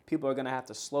easy. people are going to have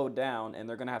to slow down, and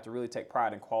they're going to have to really take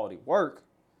pride in quality work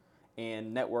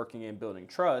and networking and building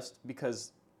trust,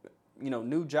 because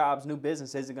new jobs, new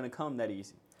business isn't going to come that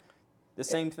easy. The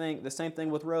same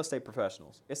thing with real estate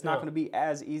professionals. It's not going to be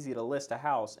as easy to list a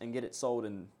house and get it sold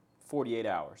in 48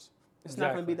 hours. It's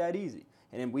not going to be that easy.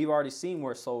 And then we've already seen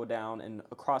where it's sold down and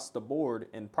across the board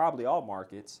in probably all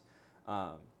markets,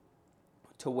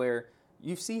 to where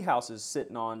you see houses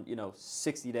sitting on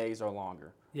 60 days or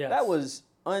longer. Yes. That was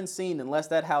unseen unless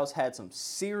that house had some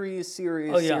serious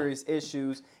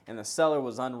issues and the seller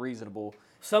was unreasonable.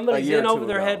 Somebody's in over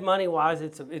their head money wise.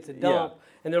 It's a dump,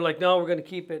 and they're like, no, we're going to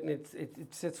keep it, and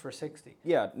it sits for 60.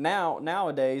 Yeah.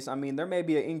 Nowadays, I mean, there may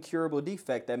be an incurable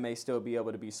defect that may still be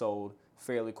able to be sold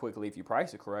fairly quickly if you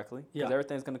price it correctly. Because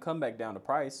everything's going to come back down to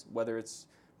price, whether it's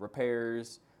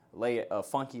repairs, a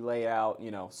funky layout,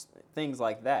 things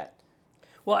like that.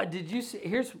 Well, did you see?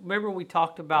 Remember we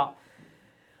talked about.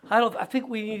 I think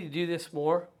we need to do this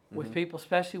more with people,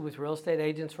 especially with real estate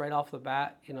agents right off the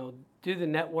bat. Do the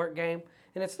network game,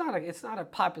 and it's not a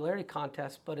popularity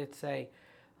contest, but it's a.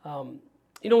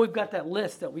 We've got that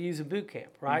list that we use in boot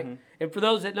camp, right? Mm-hmm. And for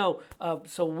those that know,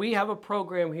 so we have a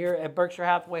program here at Berkshire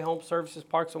Hathaway Home Services,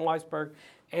 Parks and Weisberg,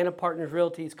 and a Partners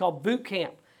Realty. It's called Boot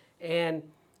Camp, and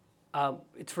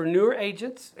it's for newer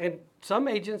agents, and some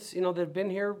agents, that have been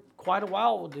here quite a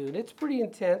while will do it. It's pretty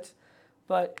intense,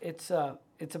 but it's a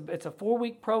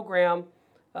 4-week program,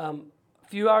 a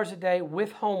few hours a day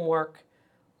with homework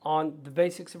on the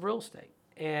basics of real estate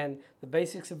and the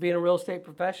basics of being a real estate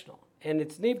professional. And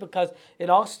it's neat because it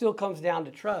all still comes down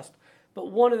to trust.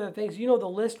 But one of the things, the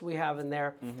list we have in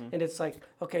there, and it's like,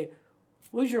 okay,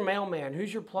 who's your mailman?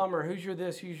 Who's your plumber? Who's your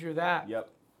this? Who's your that? Yep.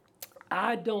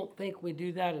 I don't think we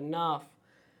do that enough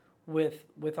with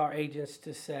our agents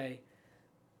to say,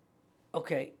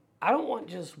 okay, I don't want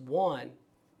just one.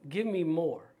 Give me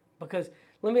more. Because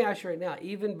let me ask you right now,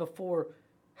 even before,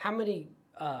 how many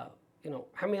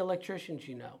electricians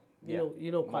you know?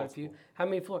 You know quite a few. How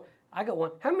many floor? I got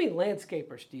one. How many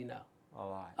landscapers do you know? A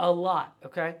lot. A lot,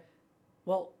 okay?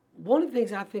 Well, one of the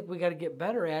things I think we got to get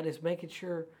better at is making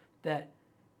sure that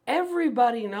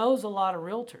everybody knows a lot of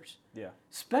realtors. Yeah.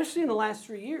 Especially in the last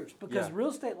 3 years, because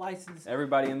real estate license.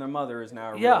 Everybody and their mother is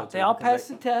now a realtor. Yeah, they all pass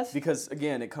the test. Because,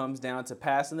 again, it comes down to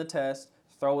passing the test,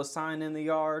 throw a sign in the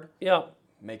yard,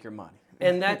 make your money.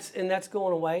 and that's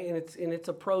going away, and it's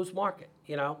a pros market,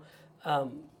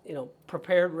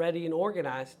 prepared, ready, and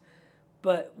organized.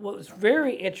 But what was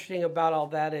very interesting about all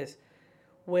that is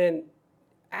when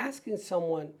asking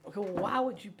someone, okay, well, why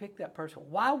would you pick that person?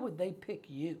 Why would they pick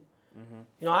you?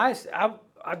 Mm-hmm.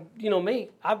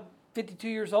 I'm 52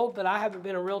 years old, but I haven't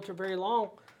been a realtor very long.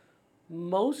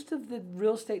 Most of the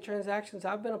real estate transactions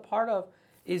I've been a part of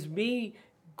is me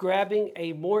grabbing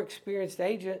a more experienced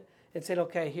agent and saying,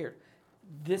 okay, here,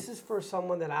 this is for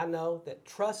someone that I know that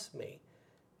trusts me.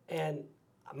 And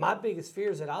my biggest fear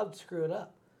is that I'll screw it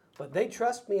up. But they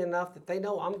trust me enough that they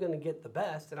know I'm going to get the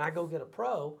best, and I go get a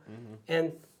pro,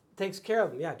 and takes care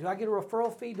of them. Yeah, do I get a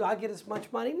referral fee? Do I get as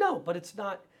much money? No, but it's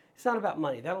not about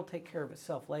money. That'll take care of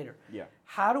itself later. Yeah.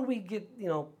 How do we get,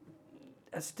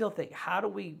 I still think,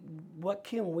 what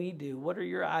can we do? What are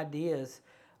your ideas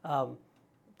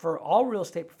for all real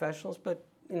estate professionals, but,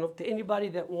 to anybody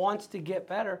that wants to get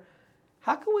better?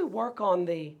 How can we work on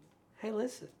hey,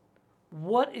 listen,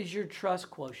 what is your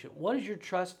trust quotient? What is your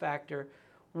trust factor?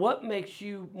 What makes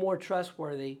you more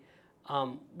trustworthy?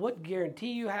 What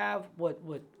guarantee you have?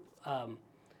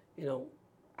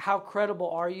 How credible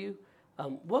are you?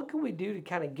 What can we do to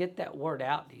kind of get that word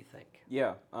out, do you think?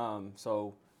 Yeah.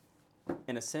 So,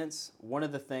 in a sense, one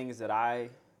of the things that I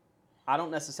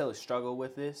don't necessarily struggle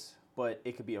with this, but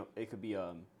it could be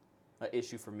an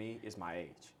issue for me is my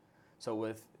age. So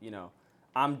with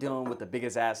I'm dealing with the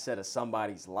biggest asset of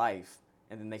somebody's life,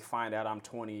 and then they find out I'm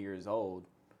 20 years old,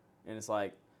 and it's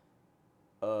like,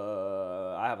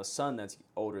 I have a son that's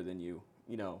older than you.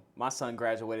 My son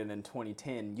graduated in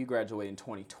 2010. You graduated in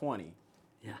 2020.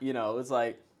 Yeah. It's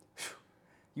like,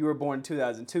 you were born in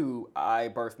 2002. I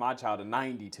birthed my child in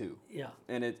 92. Yeah.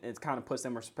 And it kind of puts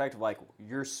them in perspective, like,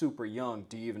 you're super young.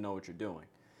 Do you even know what you're doing?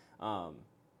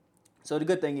 So the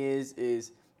good thing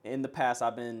is in the past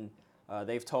I've been,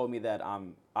 they've told me that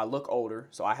I look older,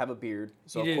 so I have a beard.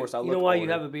 So of course I look older. You know why older.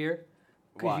 you have a beard?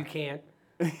 Because you can.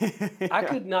 I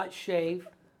could not shave.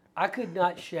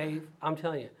 I'm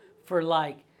telling you, for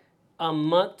like a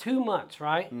month, 2 months,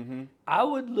 right? Mm-hmm. I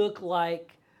would look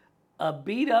like a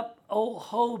beat up old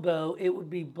hobo, it would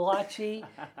be blotchy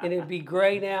and it'd be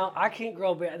gray now. I can't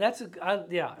grow beard.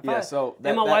 Yeah.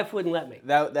 And my wife wouldn't let me.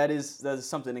 That is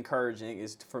something encouraging,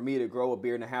 is for me to grow a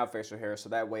beard and have facial hair, so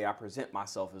that way I present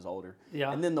myself as older.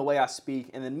 Yeah. And then the way I speak,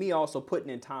 and then me also putting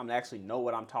in time to actually know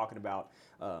what I'm talking about.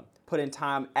 Put in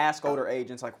time, ask older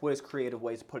agents, like, what is creative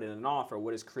ways to put in an offer?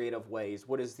 What is creative ways?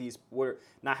 What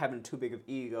not having too big of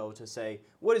ego to say,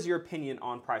 what is your opinion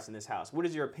on pricing this house? What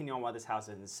is your opinion on why this house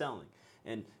isn't selling?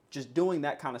 And just doing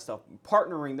that kind of stuff.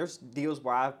 Partnering, there's deals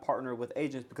where I've partnered with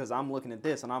agents because I'm looking at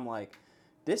this and I'm like,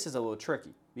 this is a little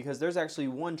tricky. Because there's actually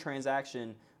one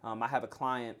transaction, I have a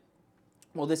client,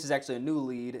 well, this is actually a new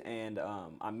lead, and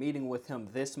I'm meeting with him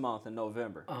this month in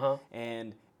November.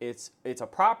 And it's a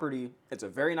property, it's a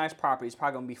very nice property. It's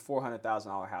probably going to be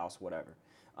 $400,000 house, whatever.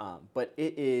 But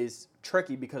it is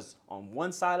tricky because on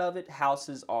one side of it,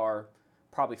 houses are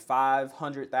probably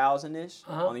 500,000-ish.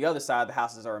 On the other side, the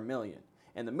houses are $1 million.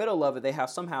 In the middle of it, they have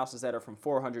some houses that are from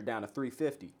 400 down to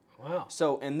 350. Wow.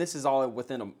 So, and this is all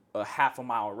within a half a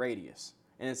mile radius,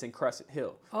 and it's in Crescent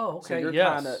Hill. Oh, okay. So you're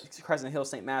kind of Crescent Hill,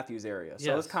 St. Matthews area.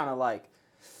 So it's kind of like,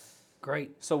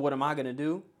 great. So what am I gonna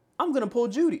do? I'm gonna pull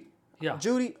Judy. Yeah.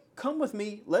 Judy, come with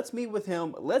me. Let's meet with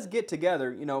him. Let's get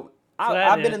together. You know,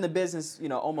 I've been in the business, you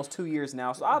know, almost 2 years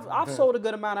now. So I've sold a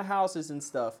good amount of houses and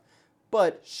stuff,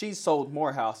 but she's sold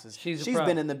more houses. She's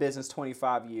been in the business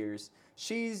 25 years.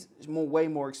 She's way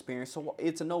more experienced, so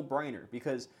it's a no-brainer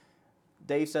because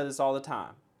Dave says this all the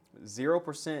time.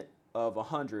 0% of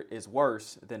 100 is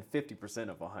worse than 50%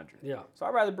 of 100. Yeah. So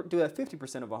I'd rather do that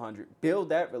 50% of 100, build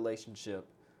that relationship,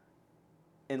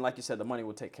 and like you said, the money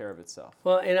will take care of itself.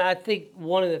 Well, and I think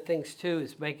one of the things, too,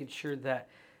 is making sure that,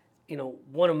 you know,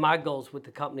 one of my goals with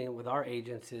the company and with our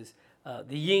agents is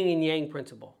the yin and yang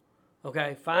principle,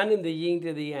 okay? Finding the yin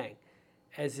to the yang,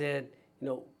 as in, you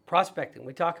know, prospecting.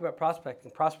 We talk about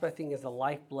prospecting. Prospecting is the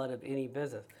lifeblood of any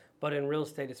business, but in real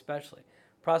estate especially.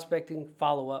 Prospecting,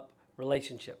 follow-up,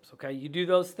 relationships, okay? You do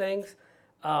those things,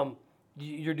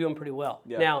 you're doing pretty well.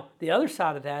 Yeah. Now, the other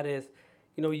side of that is,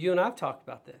 you know, you and I have talked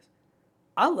about this.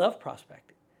 I love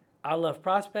prospecting.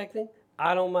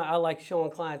 I don't mind. I like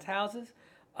showing clients houses.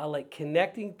 I like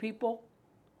connecting people.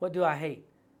 What do I hate?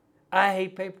 I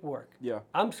hate paperwork. Yeah.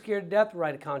 I'm scared to death to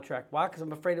write a contract. Why? Because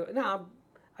I'm afraid of it. No,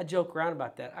 I joke around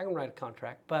about that. I can write a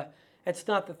contract, but it's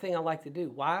not the thing I like to do.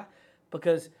 Why?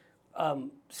 Because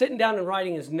sitting down and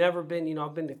writing has never been, you know,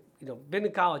 I've been to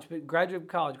college, graduated from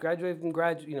college, graduated from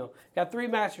you know, got 3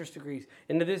 master's degrees.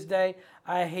 And to this day,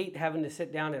 I hate having to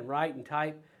sit down and write and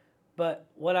type. But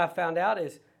what I found out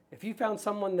is if you found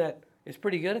someone that is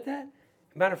pretty good at that,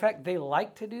 matter of fact, they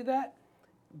like to do that,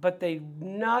 but they're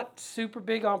not super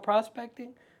big on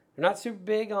prospecting. They're not super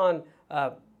big on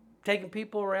taking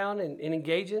people around and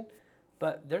engaging.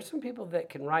 But there's some people that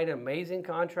can write amazing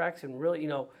contracts and really, you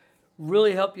know,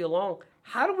 really help you along.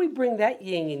 How do we bring that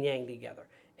yin and yang together?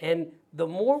 And the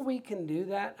more we can do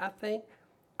that, I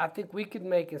think we could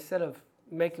make, instead of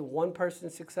making one person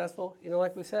successful, you know,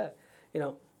 like we said, you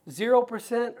know,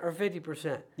 0% or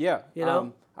 50%. Yeah. You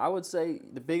know? I would say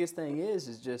the biggest thing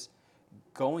is just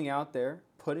going out there,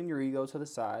 putting your ego to the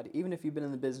side, even if you've been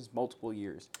in the business multiple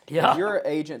years. Yeah. If you're an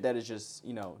agent that is just,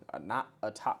 you know, not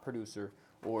a top producer,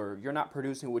 or you're not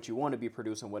producing what you want to be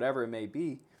producing, whatever it may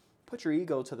be, put your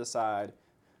ego to the side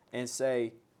and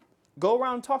say, go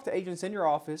around and talk to agents in your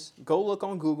office. Go look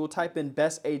on Google, type in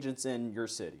best agents in your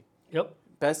city. Yep.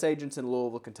 Best agents in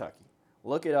Louisville, Kentucky.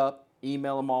 Look it up,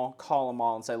 email them all, call them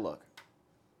all, and say, look,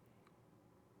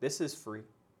 this is free.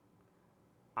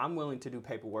 I'm willing to do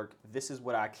paperwork. This is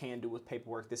what I can do with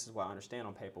paperwork. This is what I understand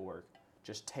on paperwork.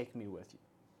 Just take me with you.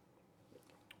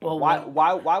 Well,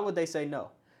 why would they say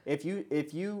no? If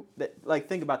you like,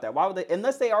 think about that. Why would they,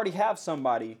 unless they already have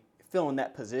somebody filling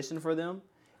that position for them?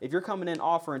 If you're coming in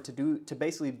offering to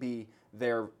basically be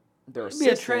their assistant, be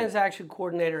a transaction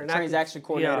coordinator,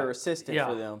 assistant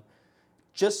for them,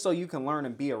 just so you can learn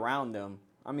and be around them.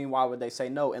 I mean, why would they say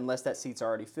no unless that seat's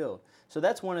already filled? So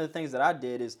that's one of the things that I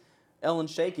did is Ellen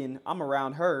Shakin, I'm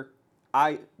around her.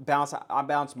 I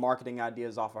bounce marketing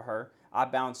ideas off of her. I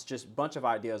bounce just a bunch of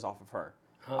ideas off of her.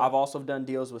 I've also done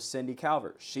deals with Cindy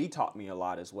Calvert. She taught me a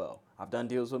lot as well. I've done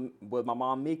deals with my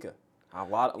mom, Mika. I've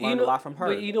learned a lot from her.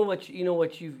 But you know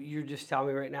what you're just telling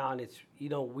me right now, and it's, you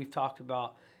know, we've talked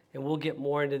about, and we'll get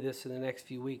more into this in the next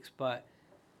few weeks, but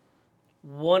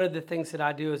one of the things that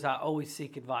I do is I always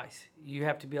seek advice. You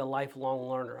have to be a lifelong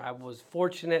learner. I was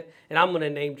fortunate, and I'm going to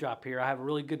name drop here. I have a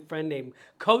really good friend named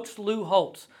Coach Lou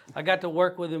Holtz. I got to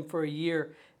work with him for a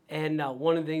year, and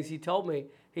one of the things he told me,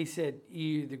 he said,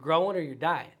 you're either growing or you're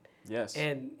dying. Yes.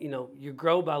 And, you know, you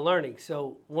grow by learning.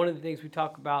 So one of the things we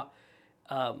talk about,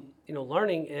 you know,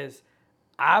 learning is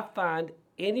I find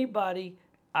anybody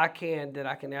I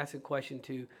can ask a question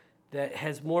to that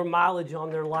has more mileage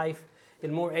on their life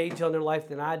and more age on their life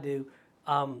than I do.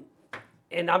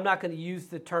 And I'm not going to use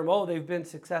the term, oh, they've been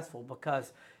successful,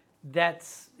 because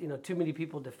that's, too many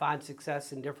people define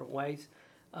success in different ways.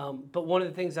 But one of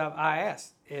the things I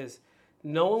asked is,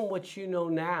 knowing what you know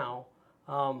now,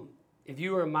 if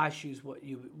you were in my shoes,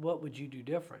 what would you do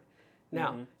different?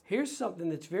 Now, here's something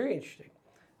that's very interesting.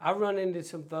 I've run into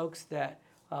some folks that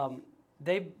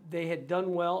they had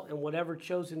done well in whatever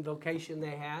chosen vocation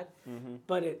they had,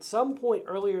 but at some point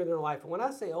earlier in their life, and when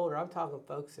I say older, I'm talking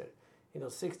folks that,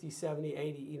 60, 70,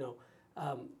 80,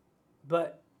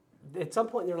 but at some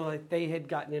point in their life, they had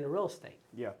gotten into real estate.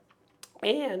 Yeah.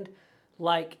 And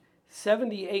like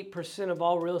 78% of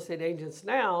all real estate agents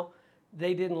now,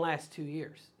 they didn't last 2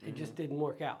 years. It just didn't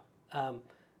work out. And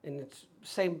it's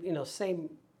same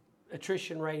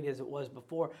attrition rate as it was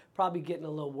before, probably getting a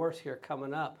little worse here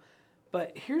coming up.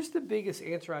 But here's the biggest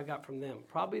answer I got from them.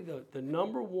 Probably the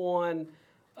number one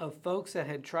of folks that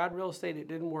had tried real estate, it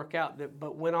didn't work out,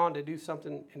 but went on to do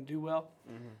something and do well.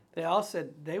 They all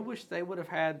said they wish they would have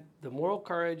had the moral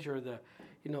courage or the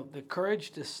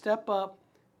courage to step up,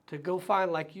 to go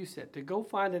find, like you said, to go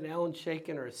find an Ellen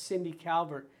Shaken or a Cindy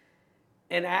Calvert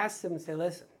and ask them and say,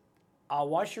 listen, I'll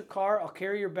wash your car, I'll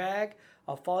carry your bag,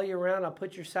 I'll follow you around, I'll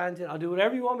put your signs in, I'll do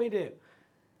whatever you want me to do,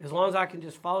 as long as I can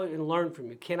just follow you and learn from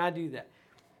you. Can I do that?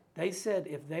 They said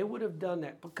if they would have done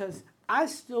that, because I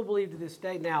still believe to this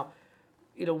day now,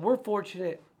 we're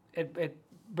fortunate at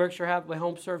Berkshire Hathaway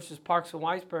Home Services, Parks and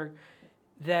Weisberg,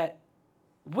 that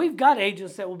we've got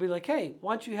agents that will be like, hey,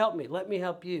 why don't you help me? Let me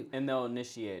help you. And they'll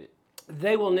initiate it.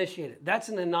 They will initiate it. That's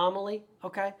an anomaly,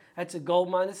 okay? That's a gold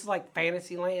mine. This is like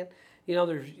fantasy land.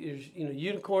 There's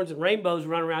unicorns and rainbows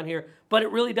run around here, but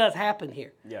it really does happen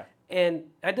here. Yeah. And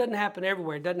that doesn't happen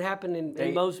everywhere. It doesn't happen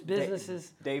in most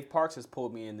businesses. Dave Parks has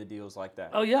pulled me into deals like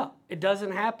that. Oh, yeah. It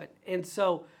doesn't happen. And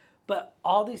so, but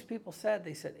all these people said,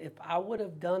 they said, if I would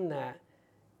have done that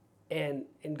and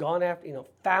gone after,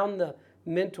 found the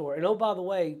mentor. And oh, by the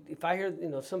way, if I hear,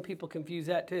 some people confuse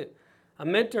that too. A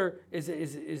mentor is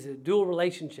a dual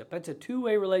relationship. That's a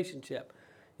two-way relationship.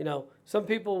 Some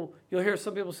people, you'll hear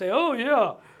some people say, oh,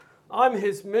 yeah, I'm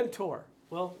his mentor.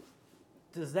 Well,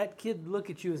 does that kid look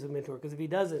at you as a mentor? Because if he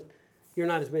doesn't, you're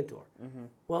not his mentor.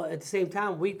 Well, at the same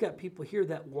time, we've got people here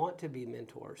that want to be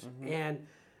mentors. And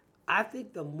I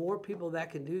think the more people that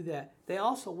can do that, they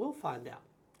also will find out,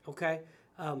 okay?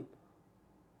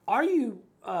 Are you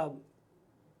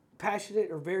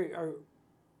passionate or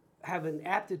have an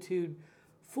aptitude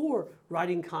for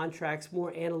writing contracts,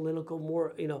 more analytical,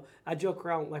 more, I joke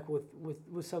around like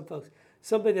with some folks,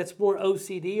 somebody that's more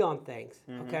OCD on things,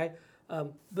 okay?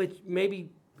 But maybe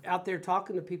out there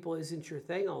talking to people isn't your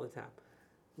thing all the time.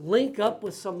 Link up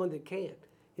with someone that can.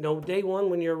 Day one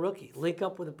when you're a rookie, link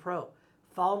up with a pro.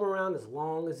 Follow them around as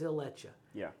long as they'll let you.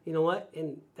 Yeah. You know what?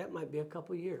 And that might be a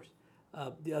couple of years.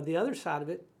 The other side of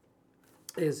it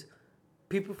is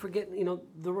people forget,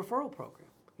 the referral program.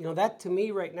 That to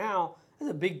me right now is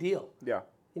a big deal. Yeah.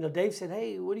 Dave said,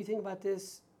 hey, what do you think about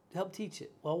this? Help teach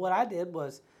it. Well, what I did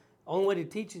was, the only way to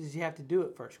teach it is you have to do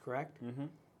it first, correct?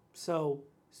 So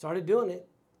started doing it.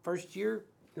 First year,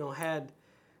 had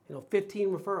 15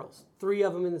 referrals, 3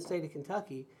 of them in the state of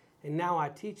Kentucky, and now I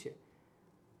teach it.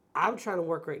 I'm trying to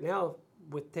work right now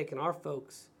with taking our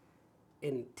folks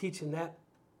and teaching that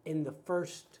in the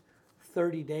first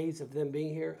 30 days of them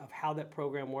being here, of how that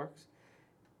program works.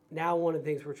 Now one of the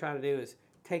things we're trying to do is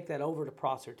take that over to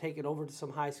Prosser, take it over to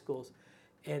some high schools,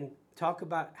 and talk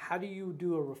about how do you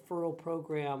do a referral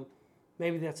program,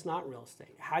 maybe that's not real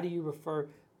estate. How do you refer?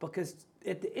 Because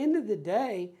at the end of the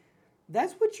day,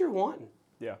 that's what you're wanting.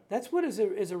 Yeah. That's what, as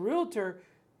a realtor,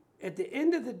 at the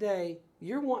end of the day,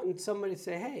 you're wanting somebody to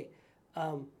say, hey,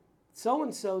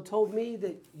 so-and-so told me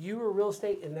that you were real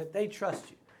estate and that they trust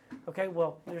you. Okay,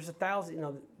 well, there's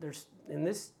 1,000, there's in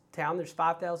this town, there's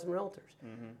 5,000 realtors.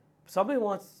 Somebody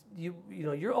wants you,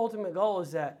 your ultimate goal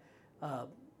is that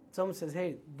someone says,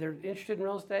 hey, they're interested in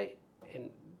real estate, and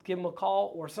give them a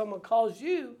call, or someone calls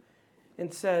you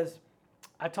and says,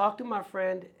 I talked to my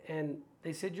friend and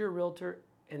they said you're a realtor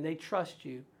and they trust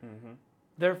you.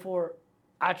 Therefore,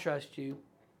 I trust you.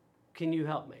 Can you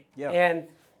help me? Yeah. And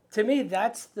to me,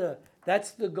 that's the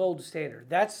gold standard.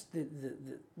 That's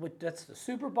that's the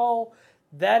Super Bowl.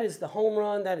 That is the home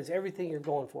run. That is everything you're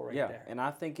going for right there. And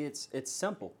I think it's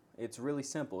simple. It's really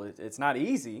simple. It's not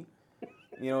easy.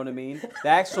 You know what I mean? The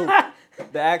actual,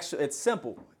 it's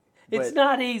simple. It's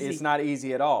not easy. It's not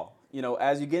easy at all.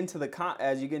 As you get into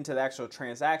the actual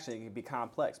transaction, it can be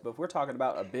complex. But if we're talking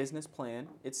about a business plan,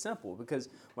 it's simple. Because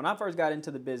when I first got into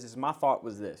the business, my thought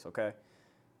was this, okay?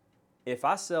 if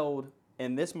I sold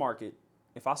in this market,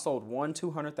 if I sold one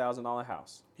 $200,000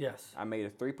 house, Yes. I made a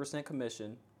 3%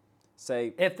 commission,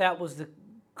 say, If that was the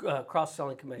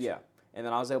cross-selling commission. yeah, and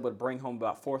then I was able to bring home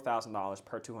about $4,000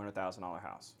 per $200,000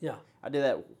 house. Yeah. I did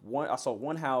that I sold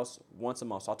one house once a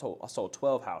month. So I sold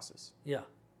 12 houses. Yeah.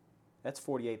 That's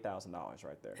 $48,000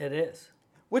 right there. It is.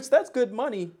 Which that's good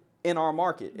money in our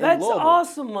market. That's in Louisville.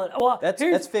 awesome money. Well, That's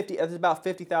about $50,000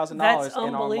 that's in our market.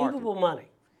 unbelievable money.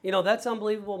 That's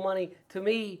unbelievable money to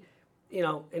me.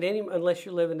 Unless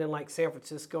you're living in like San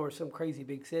Francisco or some crazy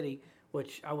big city,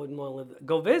 which I wouldn't want to live.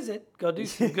 Go visit, go do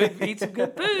some good, eat some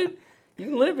good food. You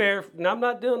can live there. And I'm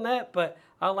not doing that, but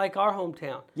I like our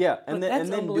hometown. Yeah, But and that's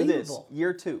then do this. unbelievable.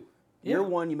 Year 2. Yeah. Year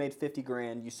 1, you made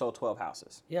 $50,000. You sold 12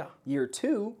 houses. Yeah. Year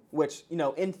 2, which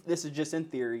this is just in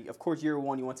theory. Of course, year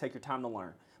 1 you want to take your time to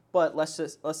learn. But let's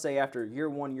say after year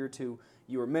 1, year 2,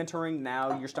 you were mentoring.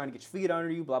 Now you're starting to get your feet under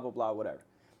you. Blah blah blah. Whatever.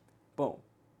 Boom.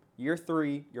 Year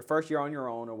 3, your first year on your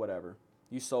own or whatever,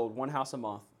 you sold one house a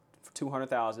month for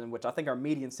 $200,000, which I think our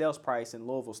median sales price in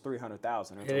Louisville is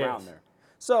 $300,000. It's around there.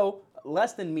 So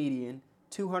less than median,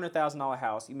 $200,000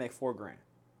 house, you make $4,000.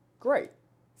 Great,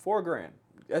 $4,000.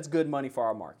 That's good money for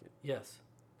our market. Yes.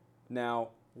 Now,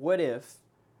 what if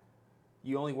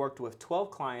you only worked with 12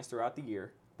 clients throughout the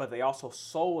year, but they also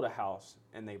sold a house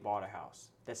and they bought a house?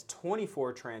 That's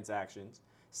 24 transactions.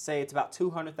 Say it's about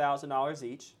 $200,000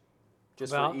 each,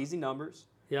 just for easy numbers.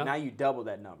 Yeah. Now you double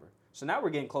that number. So now we're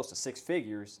getting close to 6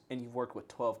 figures, and you've worked with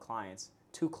 12 clients,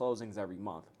 2 closings every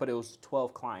month, but it was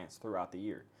 12 clients throughout the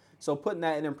year. So putting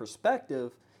that in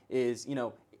perspective is,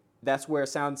 that's where it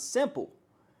sounds simple,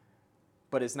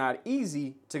 but it's not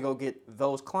easy to go get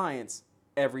those clients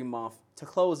every month to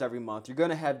close every month. You're going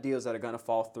to have deals that are going to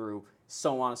fall through,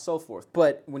 so on and so forth.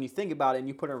 But when you think about it and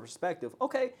you put it in perspective,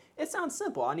 okay, it sounds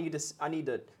simple. I need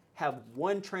to have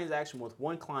one transaction with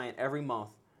one client every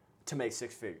month to make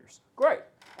 6 figures. Great.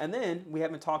 And then we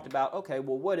haven't talked about, okay,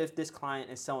 well, what if this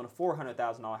client is selling a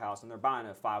 $400,000 house and they're buying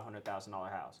a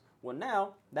 $500,000 house? Well,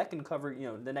 now that can cover,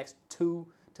 the next 2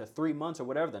 to 3 months or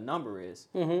whatever the number is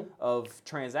of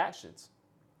transactions.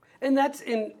 And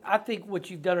I think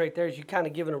what you've done right there is you kind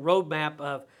of given a roadmap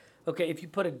of, okay, if you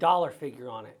put a dollar figure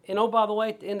on it. And by the way,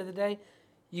 at the end of the day,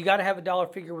 you got to have a dollar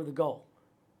figure with a goal.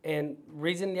 And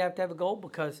reason you have to have a goal,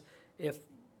 because if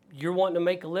you're wanting to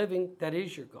make a living, that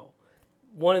is your goal.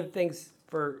 One of the things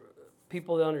for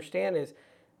people to understand is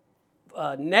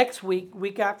next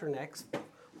week after next,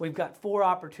 we've got 4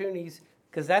 opportunities,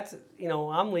 because that's,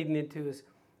 I'm leading into is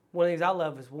one of the things I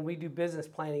love is when we do business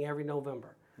planning every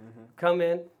November. Mm-hmm. Come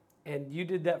in, and you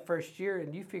did that first year,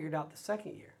 and you figured out the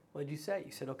second year. What did you say?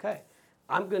 You said, okay,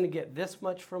 I'm going to get this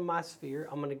much from my sphere.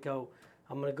 I'm going to go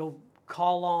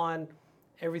call on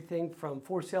everything from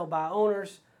for sale by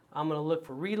owners. I'm going to look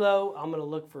for reload. I'm going to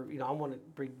look for, I want to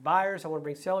bring buyers. I want to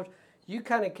bring sellers. You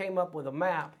kind of came up with a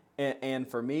map. And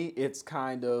for me, it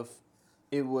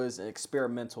was an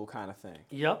experimental kind of thing.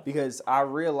 Yep. Because I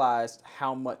realized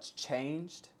how much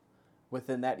changed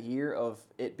within that year of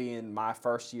it being my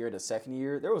first year to second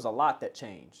year. There was a lot that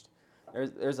changed.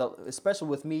 Especially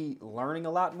with me learning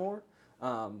a lot more,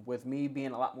 with me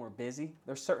being a lot more busy,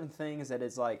 there's certain things that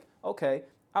it's like, okay,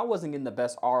 I wasn't getting the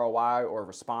best ROI or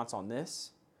response on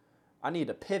this. I need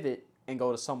to pivot and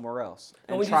go to somewhere else.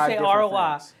 And when you say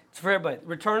ROI, it's for everybody.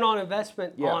 Return on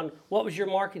investment on what was your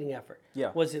marketing effort?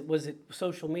 Yeah. Was it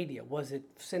social media? Was it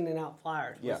sending out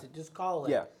flyers? Yeah. Was it just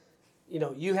calling? Yeah.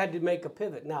 You had to make a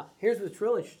pivot. Now, here's what's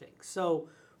real interesting. So,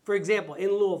 for example,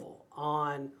 in Louisville,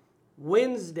 on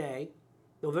Wednesday,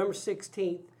 November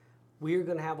 16th, we are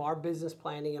going to have our business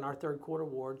planning and our third quarter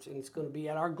awards, and it's going to be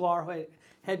at our GLAR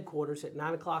headquarters at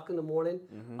 9 o'clock in the morning.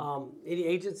 Mm-hmm. Any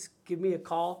agents, give me a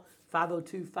call,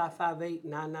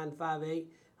 502-558-9958.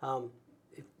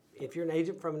 If you're an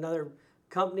agent from another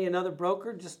company, another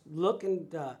broker, just looking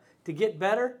to get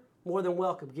better, more than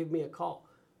welcome, give me a call.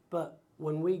 But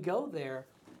when we go there,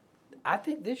 I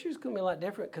think this year's going to be a lot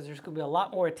different because there's going to be a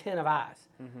lot more attentive eyes.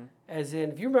 Mm-hmm. As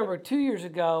in, if you remember 2 years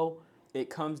ago, it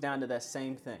comes down to that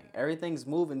same thing. Everything's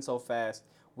moving so fast.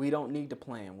 We don't need to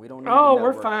plan. We don't need to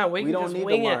network. We're fine. We can don't just need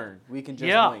wing to it. learn. We can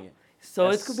just wing it. So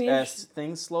it's going to be as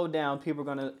things slow down, people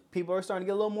are starting to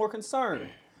get a little more concerned.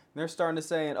 They're starting to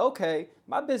say, okay,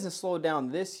 my business slowed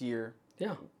down this year.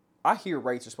 Yeah. I hear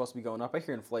rates are supposed to be going up. I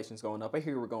hear inflation's going up. I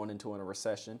hear we're going into a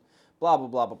recession. Blah, blah,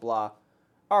 blah, blah, blah.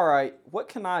 All right, what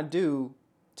can I do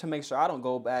to make sure I don't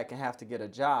go back and have to get a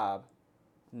job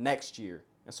next year?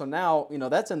 And so now,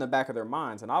 that's in the back of their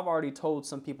minds. And I've already told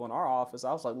some people in our office,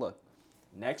 I was like, look,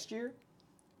 next year,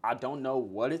 I don't know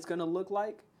what it's going to look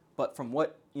like. But from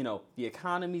what, the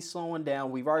economy's slowing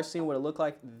down, we've already seen what it looked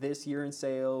like this year in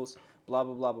sales, blah,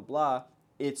 blah, blah, blah, blah.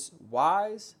 it's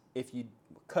wise if you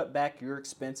cut back your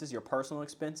expenses, your personal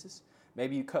expenses.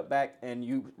 Maybe you cut back and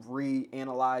you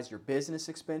reanalyze your business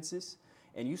expenses,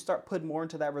 and you start putting more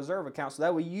into that reserve account, so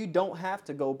that way you don't have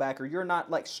to go back, or you're not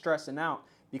like stressing out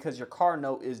because your car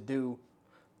note is due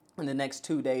in the next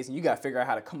 2 days and you got to figure out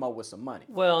how to come up with some money.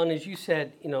 Well, and as you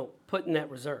said, put in that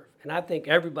reserve. And I think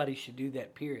everybody should do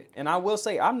that, period. And I will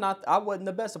say I wasn't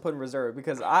the best at putting reserve,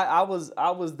 because I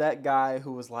was that guy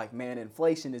who was like, man,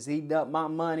 inflation is eating up my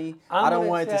money. I don't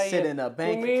want it to sit in a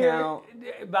bank account.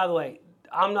 By the way,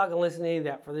 I'm not going to listen to any of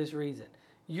that for this reason.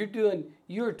 You're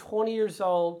 20 years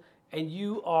old and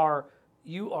you are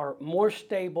more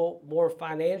stable, more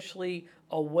financially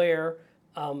aware,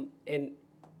 and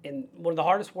one of the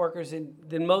hardest workers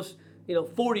than most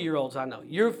 40-year-olds I know.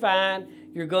 You're fine.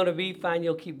 You're going to be fine.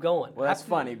 You'll keep going. Well, that's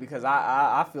funny, because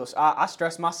I feel I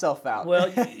stress myself out. Well,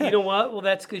 you know what? Well,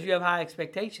 that's because you have high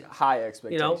expectations. High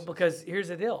expectations. Because here's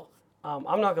the deal. I'm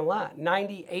not going to lie.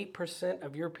 98%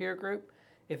 of your peer group,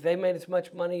 if they made as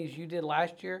much money as you did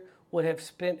last year, would have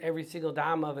spent every single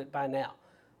dime of it by now.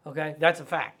 Okay? That's a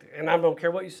fact. And I don't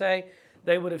care what you say.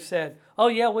 They would have said, oh,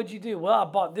 yeah, what'd you do? Well, I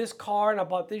bought this car, and I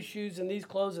bought these shoes, and these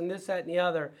clothes, and this, that, and the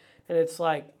other. And it's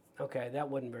like, okay, that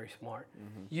wasn't very smart.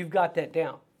 Mm-hmm. You've got that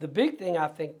down. The big thing, I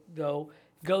think, though,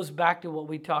 goes back to what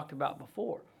we talked about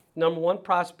before. Number one,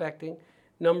 prospecting.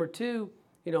 Number two,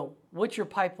 what's your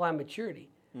pipeline maturity?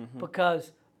 Mm-hmm.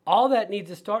 Because all that needs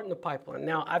to start in the pipeline.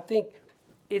 Now, I think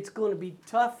it's going to be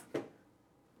tough,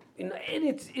 and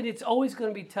it's always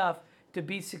going to be tough to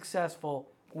be successful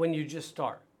when you just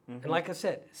start. Mm-hmm. And like I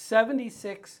said,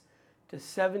 76 to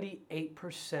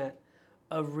 78%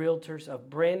 of realtors, of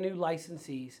brand new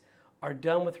licensees, are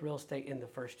done with real estate in the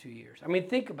first 2 years. I mean,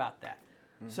 think about that.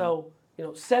 Mm-hmm. So,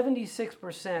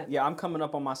 76%. Yeah, I'm coming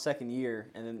up on my second year,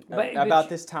 and then about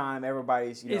this time,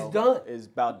 everybody's is done. Is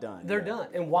about done. They're done.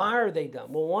 And why are they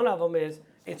done? Well, one of them is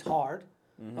it's hard.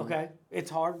 Mm-hmm. Okay,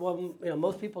 it's hard. Well,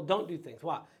 most people don't do things.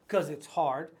 Why? Because it's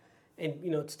hard. And,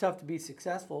 it's tough to be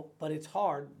successful, but it's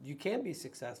hard. You can be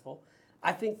successful.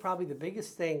 I think probably the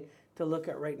biggest thing to look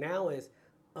at right now is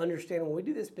understanding when we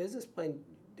do this business plan,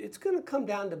 it's going to come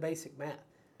down to basic math.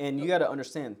 And you got to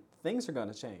understand, things are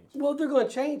going to change. Well, they're going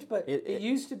to change, but it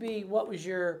used to be, what was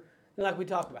like we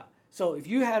talked about. So if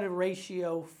you had a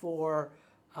ratio for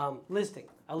a listing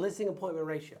appointment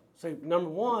ratio. So number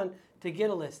one, to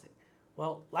get a listing.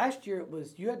 Well, last year it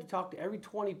was, you had to talk to every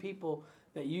 20 people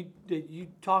that you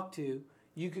talked to,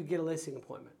 you could get a listing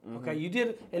appointment. Mm-hmm. Okay, you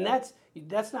did, and that's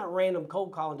not random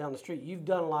cold calling down the street. You've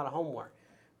done a lot of homework.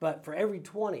 But for every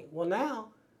 20, well, now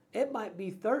it might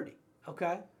be 30.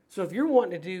 Okay, so if you're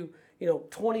wanting to do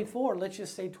 24, let's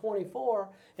just say 24,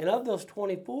 and of those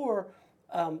 24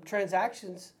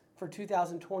 transactions for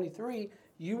 2023,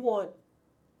 you want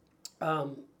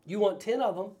 10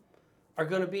 of them are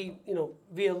going to be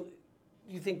via.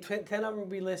 You think 10 of them will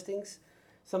be listings.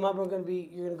 Some of them are going to be,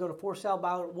 you're going to go to for sale,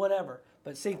 buy, whatever.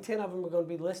 But say 10 of them are going to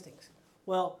be listings.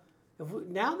 Well,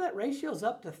 now that ratio is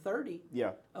up to 30.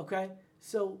 Yeah. Okay.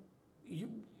 So you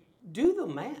do the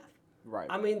math. Right.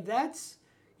 I mean,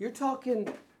 you're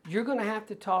going to have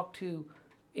to talk to,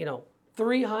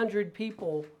 300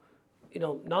 people,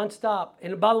 nonstop.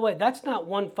 And by the way, that's not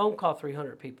one phone call,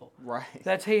 300 people. Right.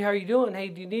 That's, hey, how are you doing? Hey,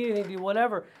 do you need anything? Do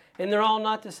whatever. And they're all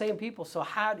not the same people. So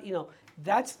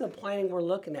that's the planning we're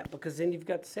looking at, because then you've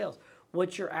got the sales.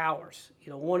 What's your hours?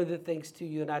 One of the things too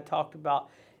you and I talked about,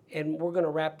 and we're going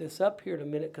to wrap this up here in a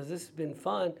minute because this has been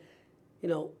fun.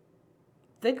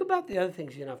 Think about the other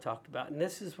things you and I've talked about, and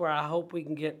this is where I hope we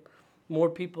can get more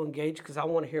people engaged, because I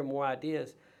want to hear more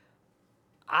ideas.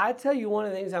 I tell you, one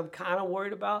of the things I'm kind of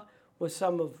worried about with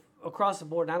some of across the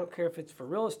board, and I don't care if it's for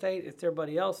real estate, it's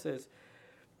everybody else's.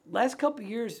 Last couple of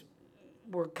years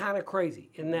were kind of crazy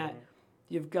in that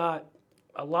you've got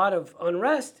a lot of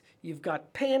unrest, you've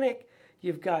got panic,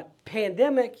 you've got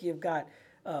pandemic, you've got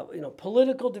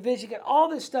political division, you got all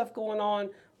this stuff going on.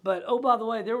 But oh, by the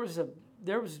way, there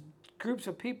was groups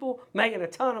of people making a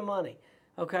ton of money,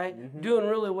 okay, doing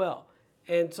really well,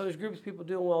 and so there's groups of people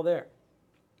doing well there.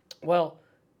 Well,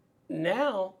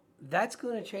 now that's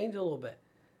going to change a little bit,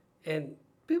 and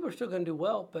people are still going to do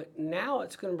well, but now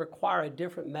it's going to require a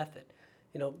different method.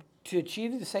 To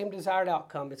achieve the same desired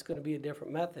outcome, it's going to be a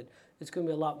different method. It's going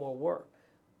to be a lot more work.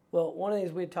 Well, one of the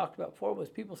things we had talked about before was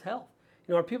people's health.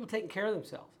 Are people taking care of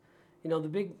themselves?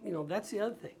 That's the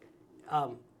other thing.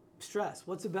 Stress.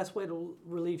 What's the best way to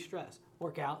relieve stress?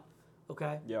 Work out,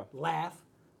 okay? Yeah. Laugh.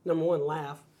 Number one,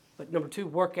 laugh. But number two,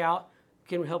 work out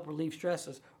can help relieve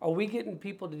stresses. Are we getting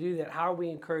people to do that? How are we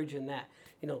encouraging that?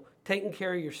 Taking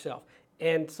care of yourself.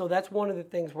 And so that's one of the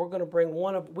things we're going to bring.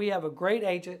 We have a great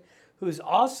agent who's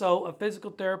also a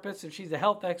physical therapist, and she's a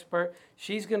health expert.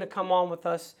 She's going to come on with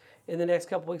us in the next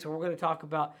couple weeks, and we're going to talk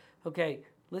about, okay,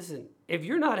 listen, if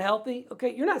you're not healthy,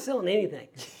 okay, you're not selling anything.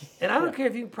 And I don't care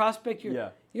if you can prospect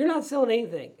you're not selling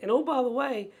anything. And oh, by the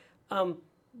way,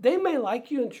 they may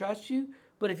like you and trust you,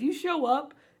 but if you show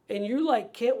up and you're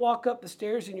like can't walk up the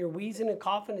stairs and you're wheezing and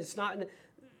coughing,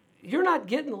 you're not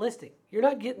getting the listing. You're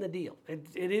not getting the deal.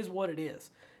 It is what it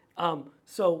is.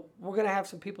 So we're going to have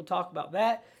some people talk about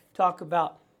that, talk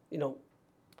about,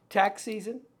 tax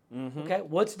season. Okay,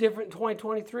 what's different in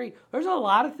 2023? There's a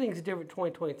lot of things different in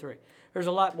 2023. There's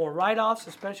a lot more write-offs,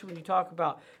 especially when you talk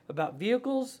about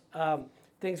vehicles,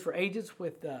 things for agents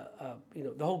with the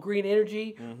whole green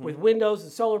energy, with windows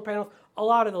and solar panels. A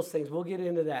lot of those things. We'll get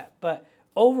into that. But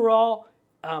overall,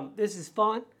 this is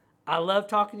fun. I love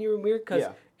talking to you, Ramir,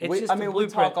 because it's just a blueprint. We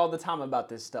talk all the time about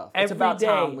this stuff. It's about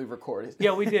time we record it.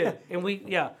 Yeah, we did. And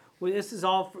this is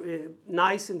all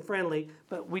nice and friendly,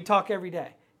 but we talk every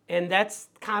day. And that's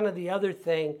kind of the other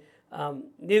thing.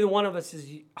 Neither one of us is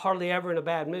hardly ever in a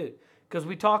bad mood because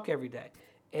we talk every day.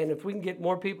 And if we can get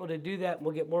more people to do that, and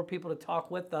we'll get more people to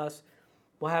talk with us,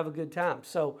 we'll have a good time.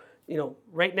 So,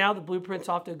 right now the Blueprint's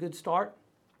off to a good start.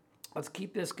 Let's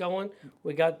keep this going.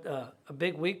 We got a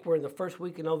big week. We're in the first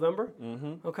week of November.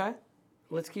 Okay?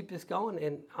 Let's keep this going,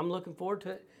 and I'm looking forward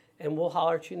to it. And we'll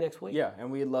holler at you next week. Yeah,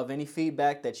 and we'd love any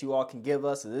feedback that you all can give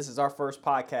us. This is our first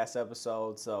podcast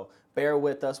episode, so bear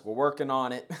with us. We're working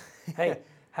on it. Hey,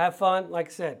 have fun. Like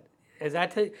I said, as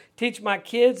I teach my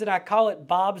kids, and I call it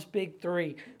Bob's Big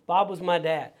Three. Bob was my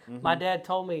dad. My dad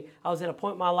told me I was at a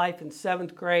point in my life in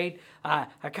 7th grade. I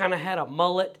kind of had a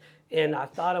mullet, and I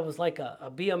thought I was like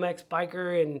a BMX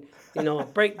biker and, a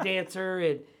break dancer,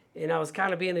 and I was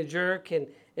kind of being a jerk. And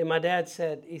my dad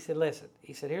said, listen,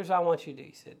 here's what I want you to do.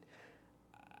 He said,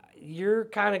 you're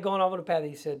kind of going off on a path.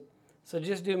 He said, so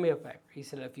just do me a favor. He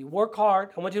said, if you work hard,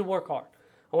 I want you to work hard.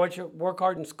 I want you to work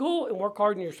hard in school and work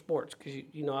hard in your sports because,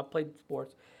 I played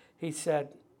sports. He said,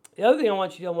 the other thing I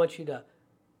want you to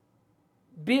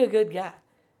be a good guy.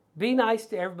 Be nice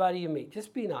to everybody you meet.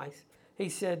 Just be nice. He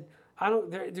said,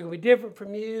 they're going to be different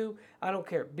from you. I don't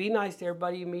care. Be nice to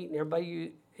everybody you meet and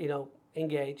everybody you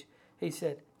engage. He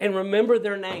said, and remember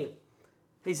their name.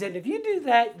 He said, if you do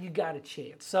that, you got a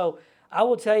chance. So I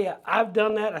will tell you, I've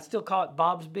done that. I still call it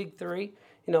Bob's Big Three.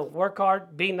 Work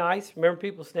hard, be nice, remember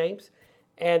people's names.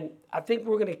 And I think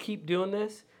we're going to keep doing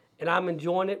this. And I'm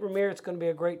enjoying it, Ramir. It's going to be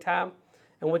a great time.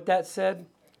 And with that said,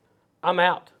 I'm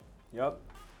out. Yep.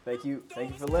 Thank you.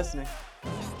 Thank you for listening.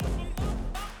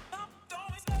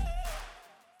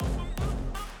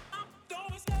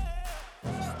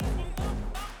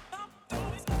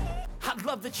 I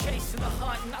love the chase and the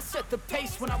hunt, and I set the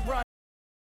pace when I run.